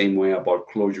very same way about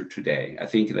Clojure today. I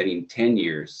think that in 10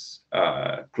 years,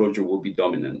 Clojure will be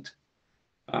dominant,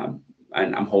 and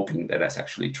I'm hoping that that's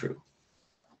actually true.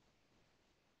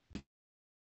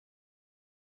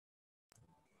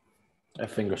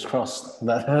 Fingers crossed.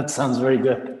 That sounds very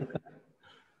good.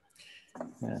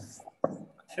 Yeah.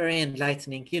 Very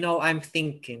enlightening. You know, I'm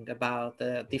thinking about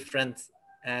the different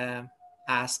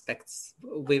aspects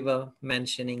we were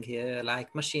mentioning here,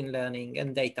 like machine learning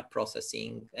and data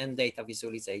processing and data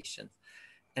visualization.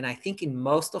 And I think in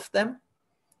most of them,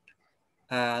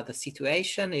 the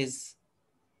situation is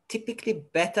typically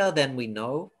better than we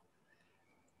know,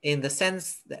 in the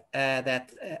sense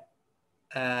that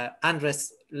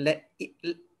Andres,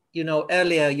 you know,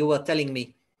 earlier you were telling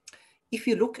me, if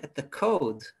you look at the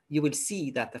code, you will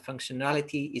see that the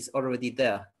functionality is already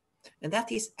there. And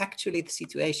that is actually the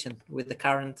situation with the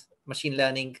current machine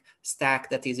learning stack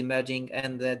that is emerging,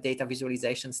 and the data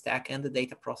visualization stack and the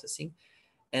data processing.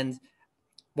 And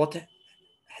what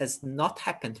has not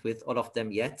happened with all of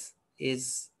them yet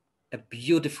is a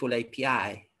beautiful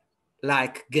API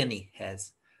like Gunny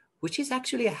has, which is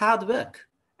actually a hard work,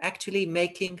 actually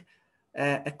making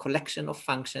a collection of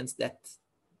functions that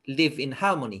live in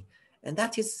harmony. And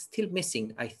that is still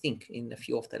missing, I think, in a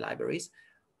few of the libraries.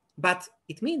 But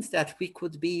it means that we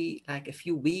could be like a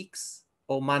few weeks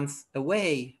or months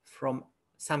away from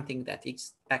something that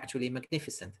is actually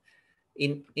magnificent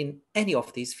in any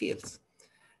of these fields.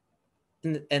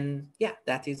 And yeah,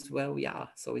 that is where we are.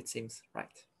 So it seems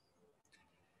right.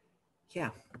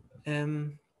 Yeah.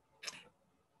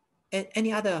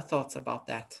 Any other thoughts about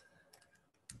that?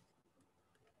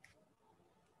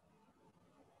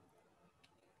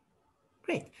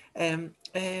 Great.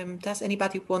 Does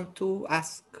anybody want to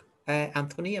ask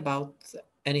Anthony about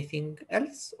anything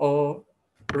else or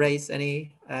raise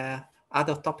any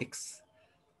other topics?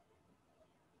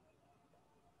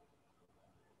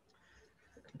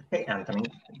 Hey, Anthony,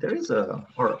 there is a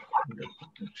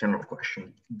general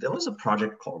question. There was a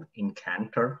project called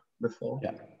Incanter before.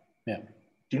 Yeah.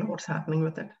 Do you know what's happening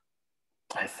with it?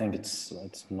 I think it's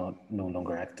no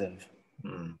longer active.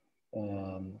 Mm.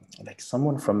 Like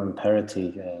someone from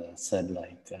Imperity said,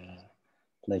 like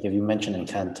if you mention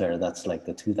Incanter, that's like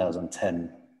the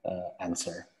 2010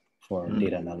 answer for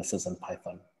data analysis in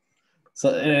Python.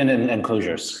 So and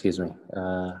Clojure, excuse me.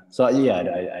 So yeah,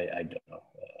 I don't know.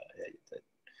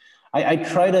 I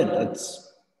tried it.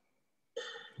 It's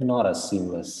not as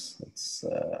seamless. It's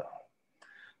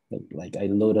like I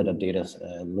loaded a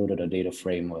data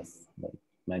frame with like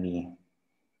many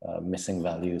missing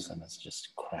values, and it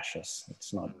just crashes.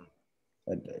 It's not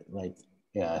like,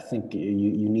 yeah, I think you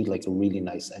need like a really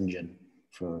nice engine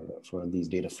for these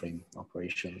data frame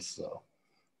operations. So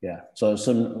yeah, so yeah.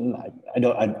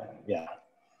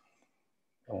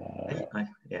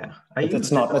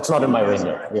 It's not in my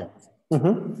radar. Yeah.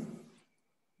 Mm-hmm.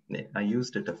 I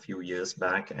used it a few years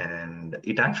back, and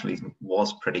it actually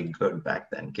was pretty good back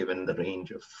then, given the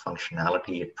range of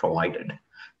functionality it provided.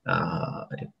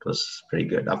 It was pretty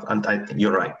good. And I think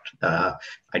you're right.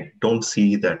 I don't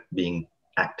see that being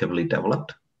actively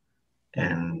developed.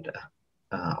 And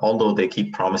although they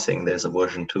keep promising there's a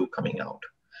version 2 coming out,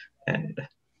 and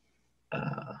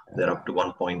they're up to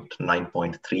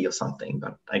 1.9.3 or something,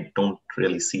 but I don't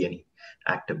really see any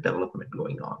active development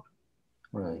going on.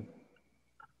 Right.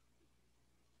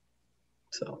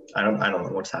 So I don't know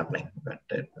what's happening, but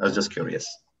I was just curious.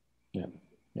 Yeah.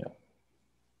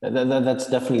 That's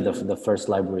definitely the first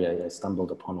library I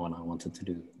stumbled upon when I wanted to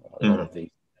do a lot of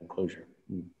the Clojure.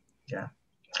 Yeah.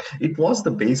 It was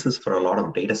the basis for a lot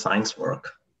of data science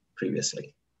work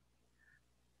previously.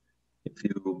 If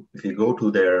you go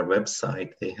to their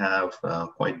website, they have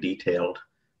quite detailed,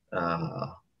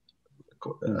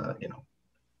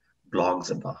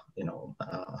 blogs about,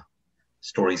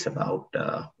 stories about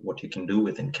what you can do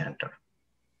with Incanter.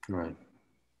 Right.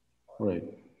 Right.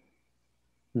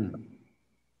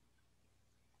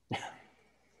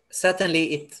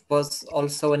 Certainly, it was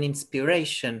also an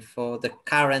inspiration for the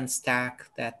current stack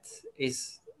that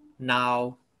is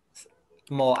now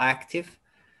more active.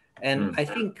 And I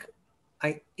think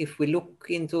if we look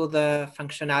into the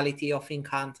functionality of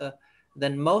Incanter,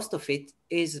 then most of it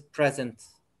is present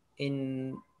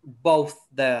in both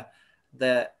the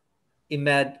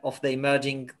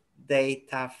emerging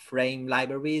data frame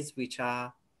libraries, which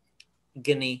are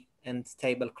GNI and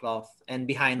Tablecloth, and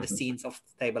behind the scenes of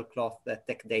Tablecloth, the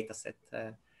tech dataset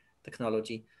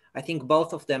technology. I think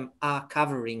both of them are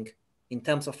covering, in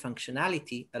terms of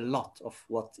functionality, a lot of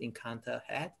what Incanter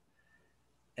had.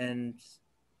 And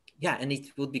yeah, and it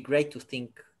would be great to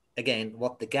think again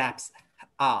what the gaps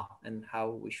are and how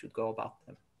we should go about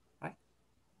them, right?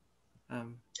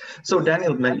 So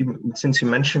Daniel, since you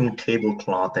mentioned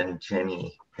Tablecloth and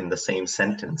Jenny in the same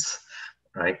sentence,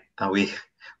 right?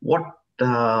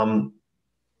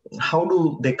 How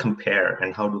do they compare,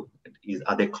 and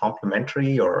are they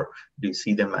complementary, or do you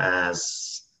see them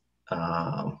as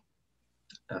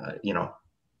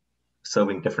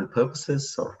serving different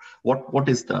purposes, or what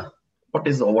is the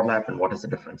overlap and what is the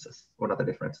differences? What are the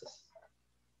differences?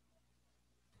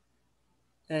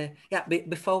 Yeah,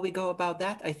 before we go about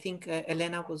that, I think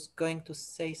Elena was going to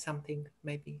say something,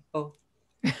 maybe. Oh.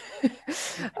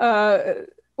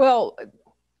 Well,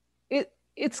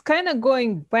 it's kind of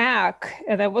going back,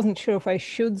 and I wasn't sure if I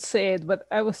should say it, but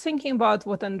I was thinking about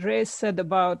what Andres said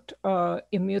about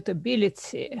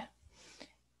immutability.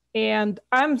 And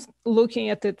I'm looking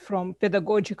at it from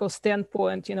pedagogical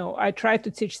standpoint. I try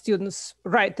to teach students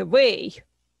right away,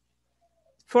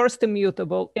 first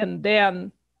immutable and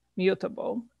then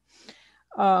mutable.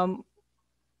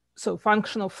 So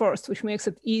functional first, which makes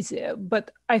it easier.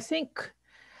 But I think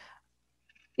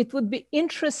it would be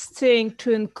interesting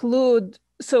to include,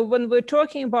 so when we're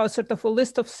talking about sort of a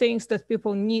list of things that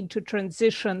people need to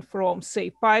transition from, say,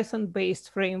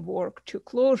 Python-based framework to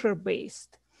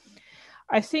Clojure-based,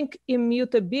 I think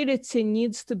immutability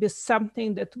needs to be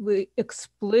something that we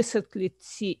explicitly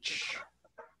teach,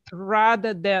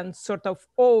 rather than sort of,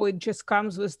 oh, it just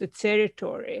comes with the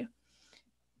territory.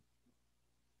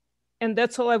 And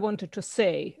that's all I wanted to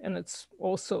say. And it's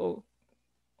also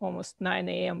almost 9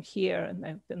 a.m. here, and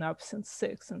I've been up since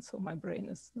 6, and so my brain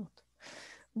is not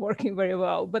working very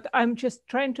well. But I'm just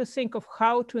trying to think of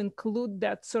how to include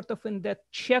that sort of in that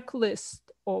checklist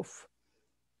of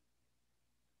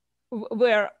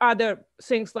where other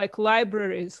things like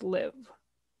libraries live,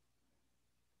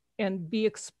 and be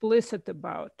explicit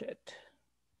about it.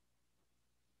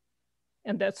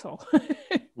 And that's all.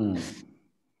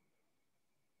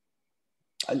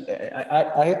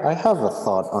 I have a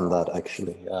thought on that,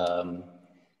 actually.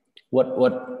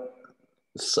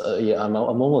 Yeah, I'm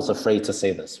almost afraid to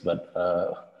say this, but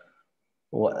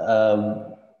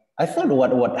I thought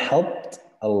what helped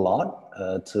a lot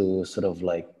to sort of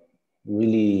like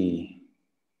really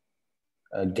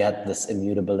get this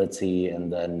immutability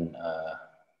and then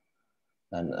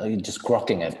just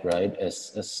grokking it, right,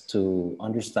 is to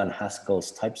understand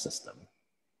Haskell's type system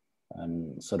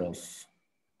and sort of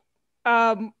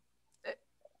from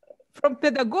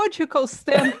pedagogical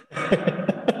standpoint,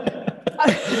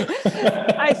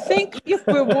 I think if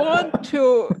we want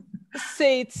to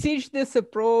say teach this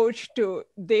approach to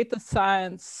data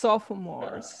science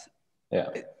sophomores,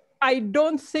 I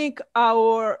don't think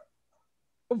our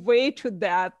way to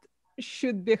that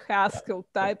should be Haskell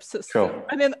type system. Sure.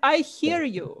 I mean, I hear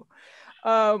you,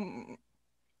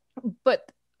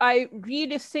 but I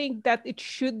really think that it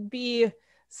should be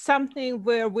something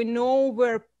where we know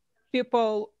where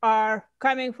people are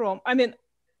coming from. I mean,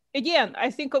 again,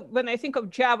 when I think of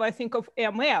Java, I think of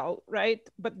ML, right?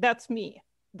 But that's me.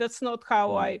 That's not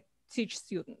how I teach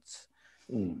students.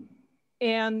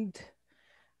 And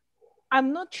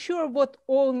I'm not sure what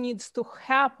all needs to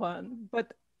happen,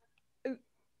 but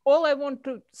all I want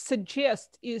to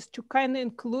suggest is to kind of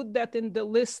include that in the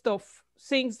list of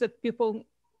things that people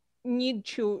need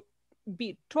to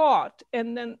be taught.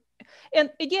 And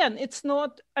again, it's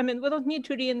not, I mean, we don't need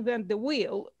to reinvent the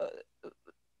wheel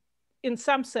in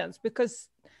some sense, because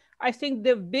I think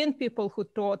there have been people who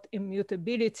taught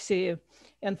immutability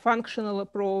and functional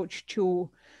approach to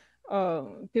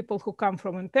people who come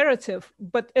from imperative,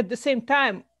 but at the same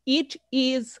time, it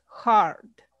is hard.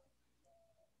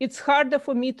 it's harder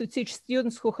for me to teach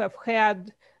students who have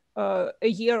had a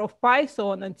year of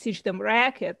Python and teach them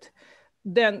Racket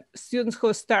than students who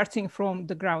are starting from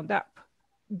the ground up,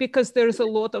 because there's a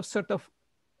lot of sort of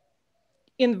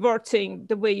inverting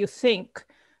the way you think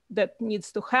that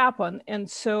needs to happen. And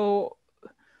so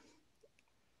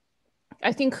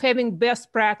I think having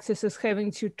best practices, having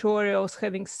tutorials,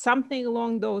 having something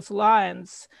along those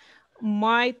lines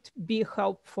might be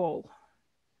helpful.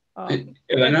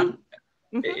 Elena,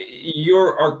 you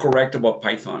are correct about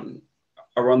Python.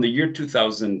 Around the year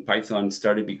 2000, Python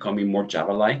started becoming more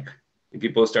Java-like, and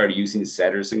people started using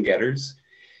setters and getters.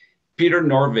 Peter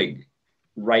Norvig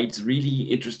writes really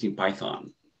interesting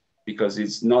Python because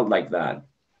it's not like that.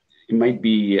 It might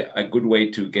be a good way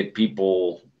to get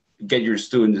your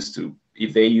students to,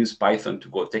 if they use Python, to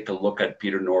go take a look at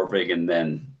Peter Norvig and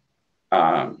then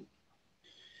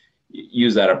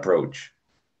use that approach.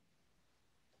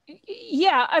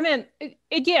 Yeah, I mean,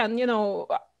 again, you know,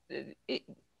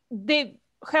 they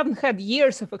haven't had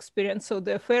years of experience, so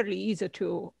they're fairly easy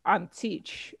to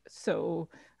unteach. So,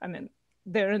 I mean,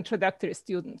 they're introductory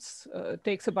students.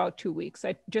 Takes about 2 weeks.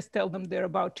 I just tell them they're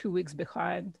about 2 weeks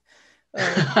behind.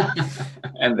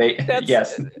 And they,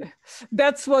 yes.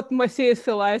 That's what Matthias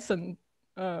Eliasson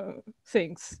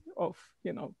thinks of,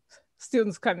 you know,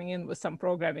 students coming in with some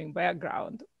programming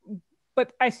background.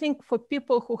 But I think for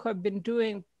people who have been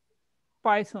doing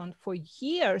Python for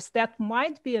years, that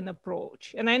might be an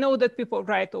approach. And I know that people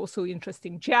write also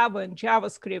interesting Java and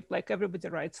JavaScript, like everybody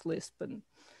writes Lisp, and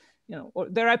you know, or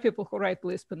there are people who write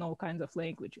Lisp in all kinds of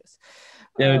languages.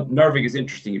 Yeah, Norvig is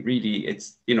interesting. Really,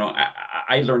 it's, you know,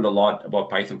 I learned a lot about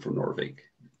Python from Norvig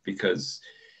because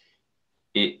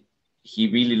he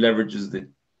really leverages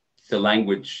the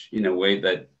language in a way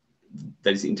that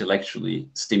is intellectually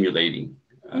stimulating.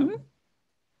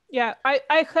 Yeah,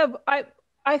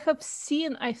 I have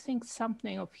seen, I think,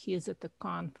 something of his at a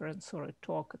conference or a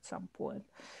talk at some point,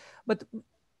 but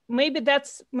maybe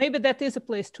that is a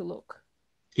place to look.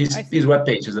 His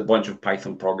webpage is a bunch of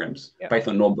Python programs, yeah.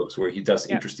 Python notebooks where he does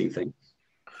interesting things.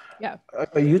 Yeah.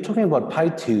 Are you talking about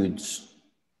PyTudes?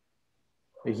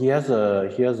 He has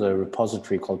a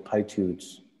repository called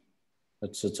PyTudes.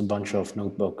 It's a bunch of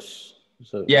notebooks.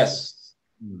 So yes.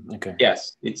 Okay.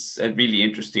 Yes, it's a really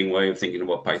interesting way of thinking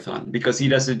about Python because he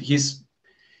does it.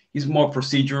 He's more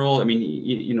procedural. I mean,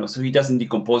 you know, so he doesn't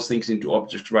decompose things into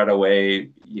objects right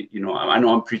away. You know, I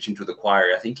know I'm preaching to the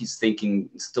choir. I think he's thinking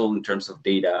still in terms of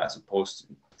data as opposed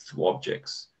to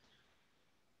objects.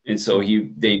 And so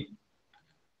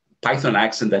Python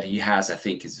accent that he has, I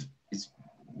think, is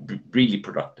really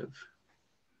productive.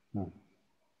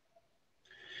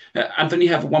 Anthony,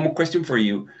 I have one more question for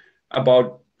you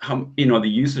about how, you know, the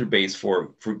user base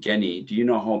for Geni. Do you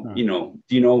know how, you know,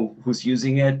 do you know who's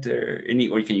using it or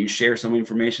can you share some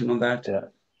information on that? Yeah,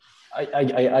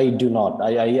 I do not.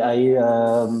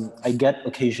 I get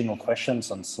occasional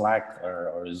questions on Slack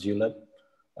or Zulip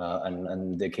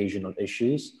and the occasional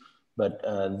issues, but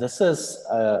this is,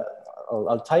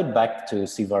 I'll tie it back to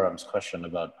Sivaram's question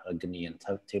about Geni and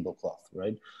tablecloth,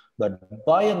 right? But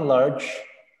by and large,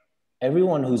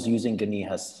 everyone who's using Geni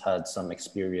has had some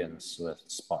experience with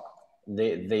Spark.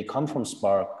 They come from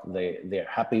Spark. They're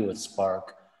happy with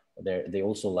Spark. They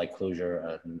also like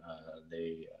Clojure, and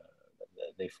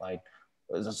they find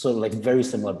so like very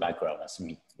similar background as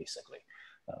me, basically.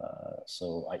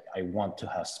 So I want to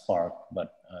have Spark,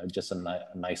 but just a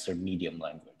nicer medium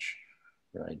language,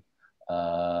 right?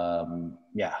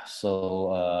 Yeah.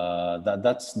 So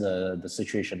that's the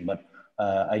situation, but.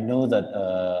 I know that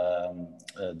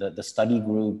the study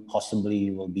group possibly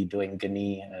will be doing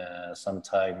Geni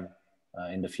sometime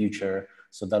in the future.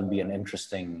 So that'll be an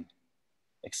interesting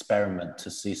experiment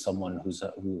to see someone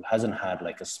who hasn't had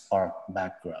like a Spark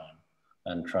background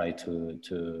and try to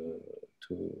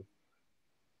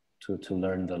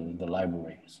learn the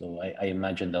library. So I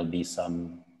imagine there'll be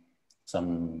some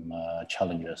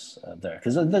challenges there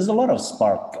because there's a lot of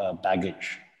Spark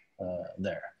baggage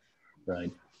there,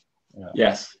 right? Yeah.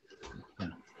 Yes.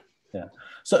 Yeah.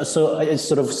 So it's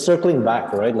sort of circling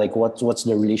back, right? Like what's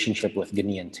the relationship with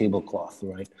Geni and tablecloth,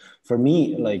 right? For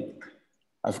me, like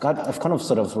I've kind of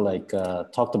sort of like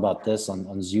talked about this on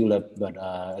Zulip, but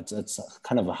it's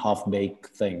kind of a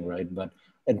half-baked thing, right? But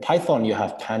in Python, you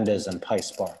have pandas and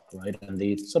PySpark, right? And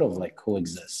they sort of like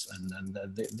coexist, and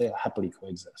they happily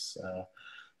coexist.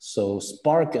 So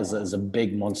Spark is a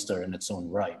big monster in its own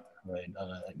right. Right,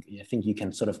 I think you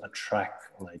can sort of attract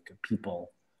like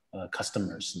people,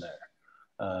 customers there,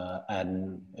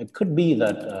 and it could be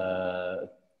that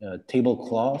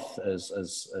tablecloth is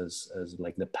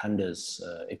like the pandas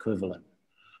equivalent,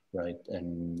 right?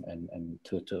 And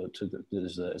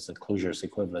is the Clojure's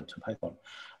equivalent to Python,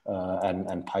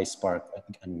 and PySpark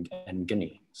and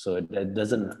Guinea. So it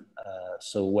doesn't.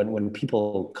 So when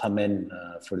people come in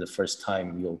for the first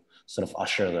time, you'll sort of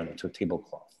usher them to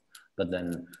tablecloth. But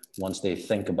then once they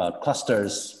think about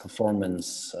clusters,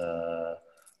 performance,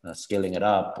 scaling it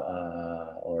up,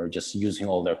 or just using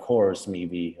all their cores,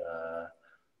 maybe,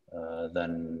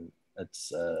 then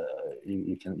it's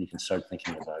you can start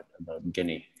thinking about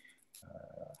Guinea.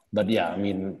 But yeah, I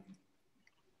mean,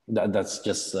 that's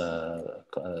just a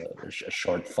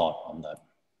short thought on that.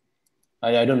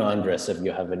 I don't know, Andres, if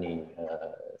you have any,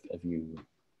 if you.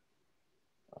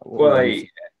 Well,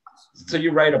 so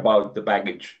you're right about the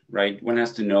baggage, right? One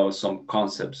has to know some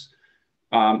concepts,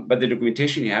 but the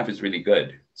documentation you have is really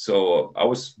good. So I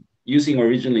was using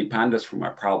originally pandas for my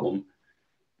problem,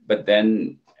 but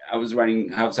then I was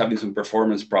having some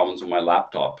performance problems on my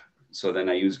laptop. So then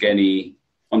I used Guinea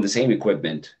on the same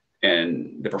equipment,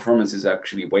 and the performance is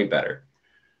actually way better.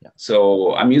 Yeah.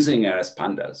 So I'm using it as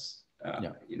pandas.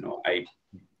 Yeah.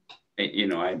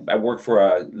 I work for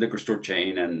a liquor store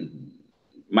chain, and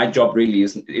my job really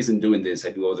isn't doing this.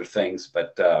 I do other things,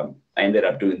 but I ended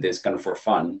up doing this kind of for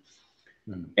fun.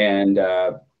 And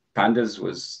pandas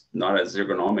was not as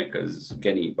ergonomic as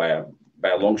Guinea by a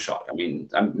long shot. I mean,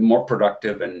 I'm more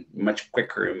productive and much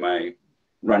quicker in my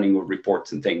running of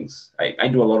reports and things. I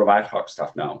do a lot of ad hoc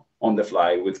stuff now on the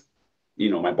fly with,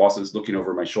 my bosses looking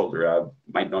over my shoulder. I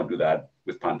might not do that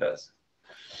with pandas.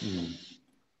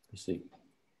 I see.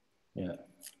 Yeah.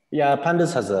 Yeah,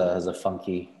 pandas has a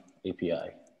funky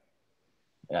API.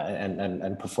 Yeah,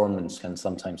 and performance can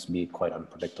sometimes be quite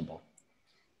unpredictable.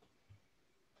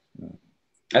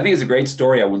 I think it's a great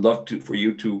story. I would love for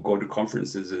you to go to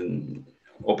conferences and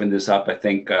open this up. I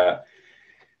think, I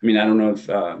don't know if,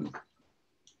 I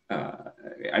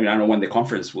don't know when the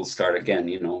conference will start again,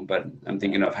 but I'm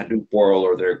thinking of Hadoop World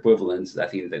or their equivalents. I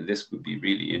think that this would be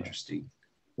really interesting.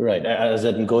 Right, as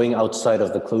in going outside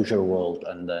of the Clojure world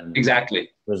and then...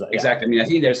 Exactly. I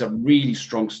think there's a really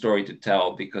strong story to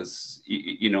tell because,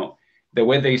 the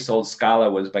way they sold Scala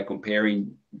was by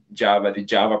comparing the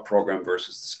Java program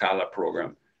versus the Scala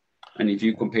program. And if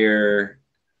you compare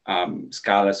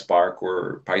Scala Spark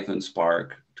or Python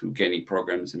Spark to Guinea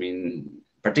programs,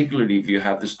 particularly if you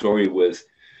have the story with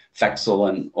FXL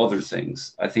and other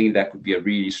things, I think that could be a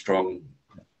really strong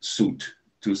suit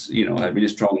to, a really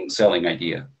strong selling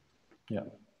idea. Yeah.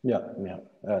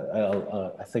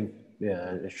 I think,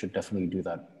 it should definitely do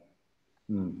that.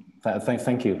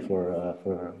 Thank you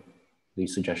for the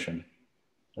suggestion.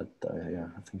 But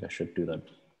I think I should do that.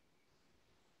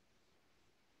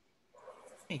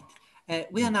 Great.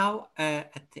 We are now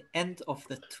at the end of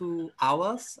the 2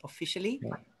 hours officially.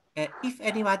 If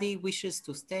anybody wishes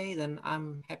to stay, then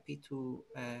I'm happy to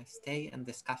stay and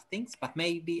discuss things, but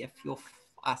maybe a few of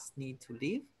us need to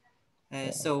leave.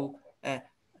 So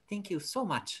thank you so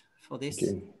much for this.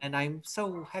 And I'm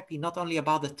so happy not only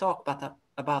about the talk, but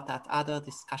about that other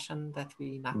discussion that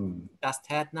we just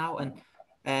had now. And,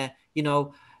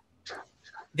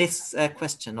 this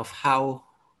question of how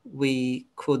we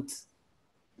could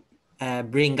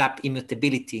bring up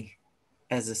immutability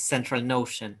as a central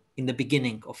notion in the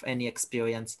beginning of any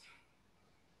experience,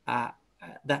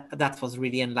 that was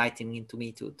really enlightening to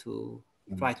me to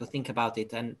try to think about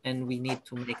it. And we need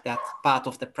to make that part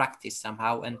of the practice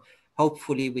somehow. And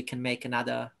hopefully we can make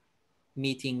another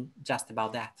meeting just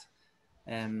about that,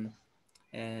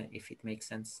 if it makes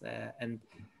sense.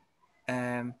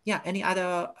 Any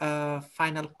other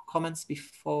final comments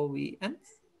before we end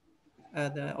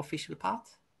the official part?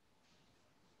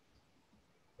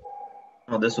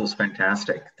 Oh, this was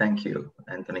fantastic. Thank you,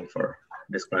 Anthony, for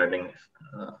describing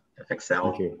FXL.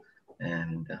 Thank you.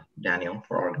 And Daniel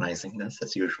for organizing this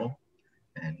as usual.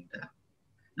 And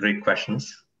great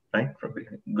questions, right?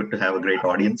 Good to have a great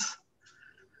audience.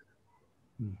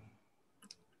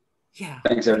 Yeah.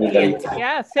 Thanks, everybody.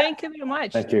 Yeah, thank you very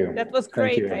much. Thank you. That was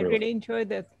great. I really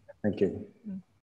enjoyed it. Thank you.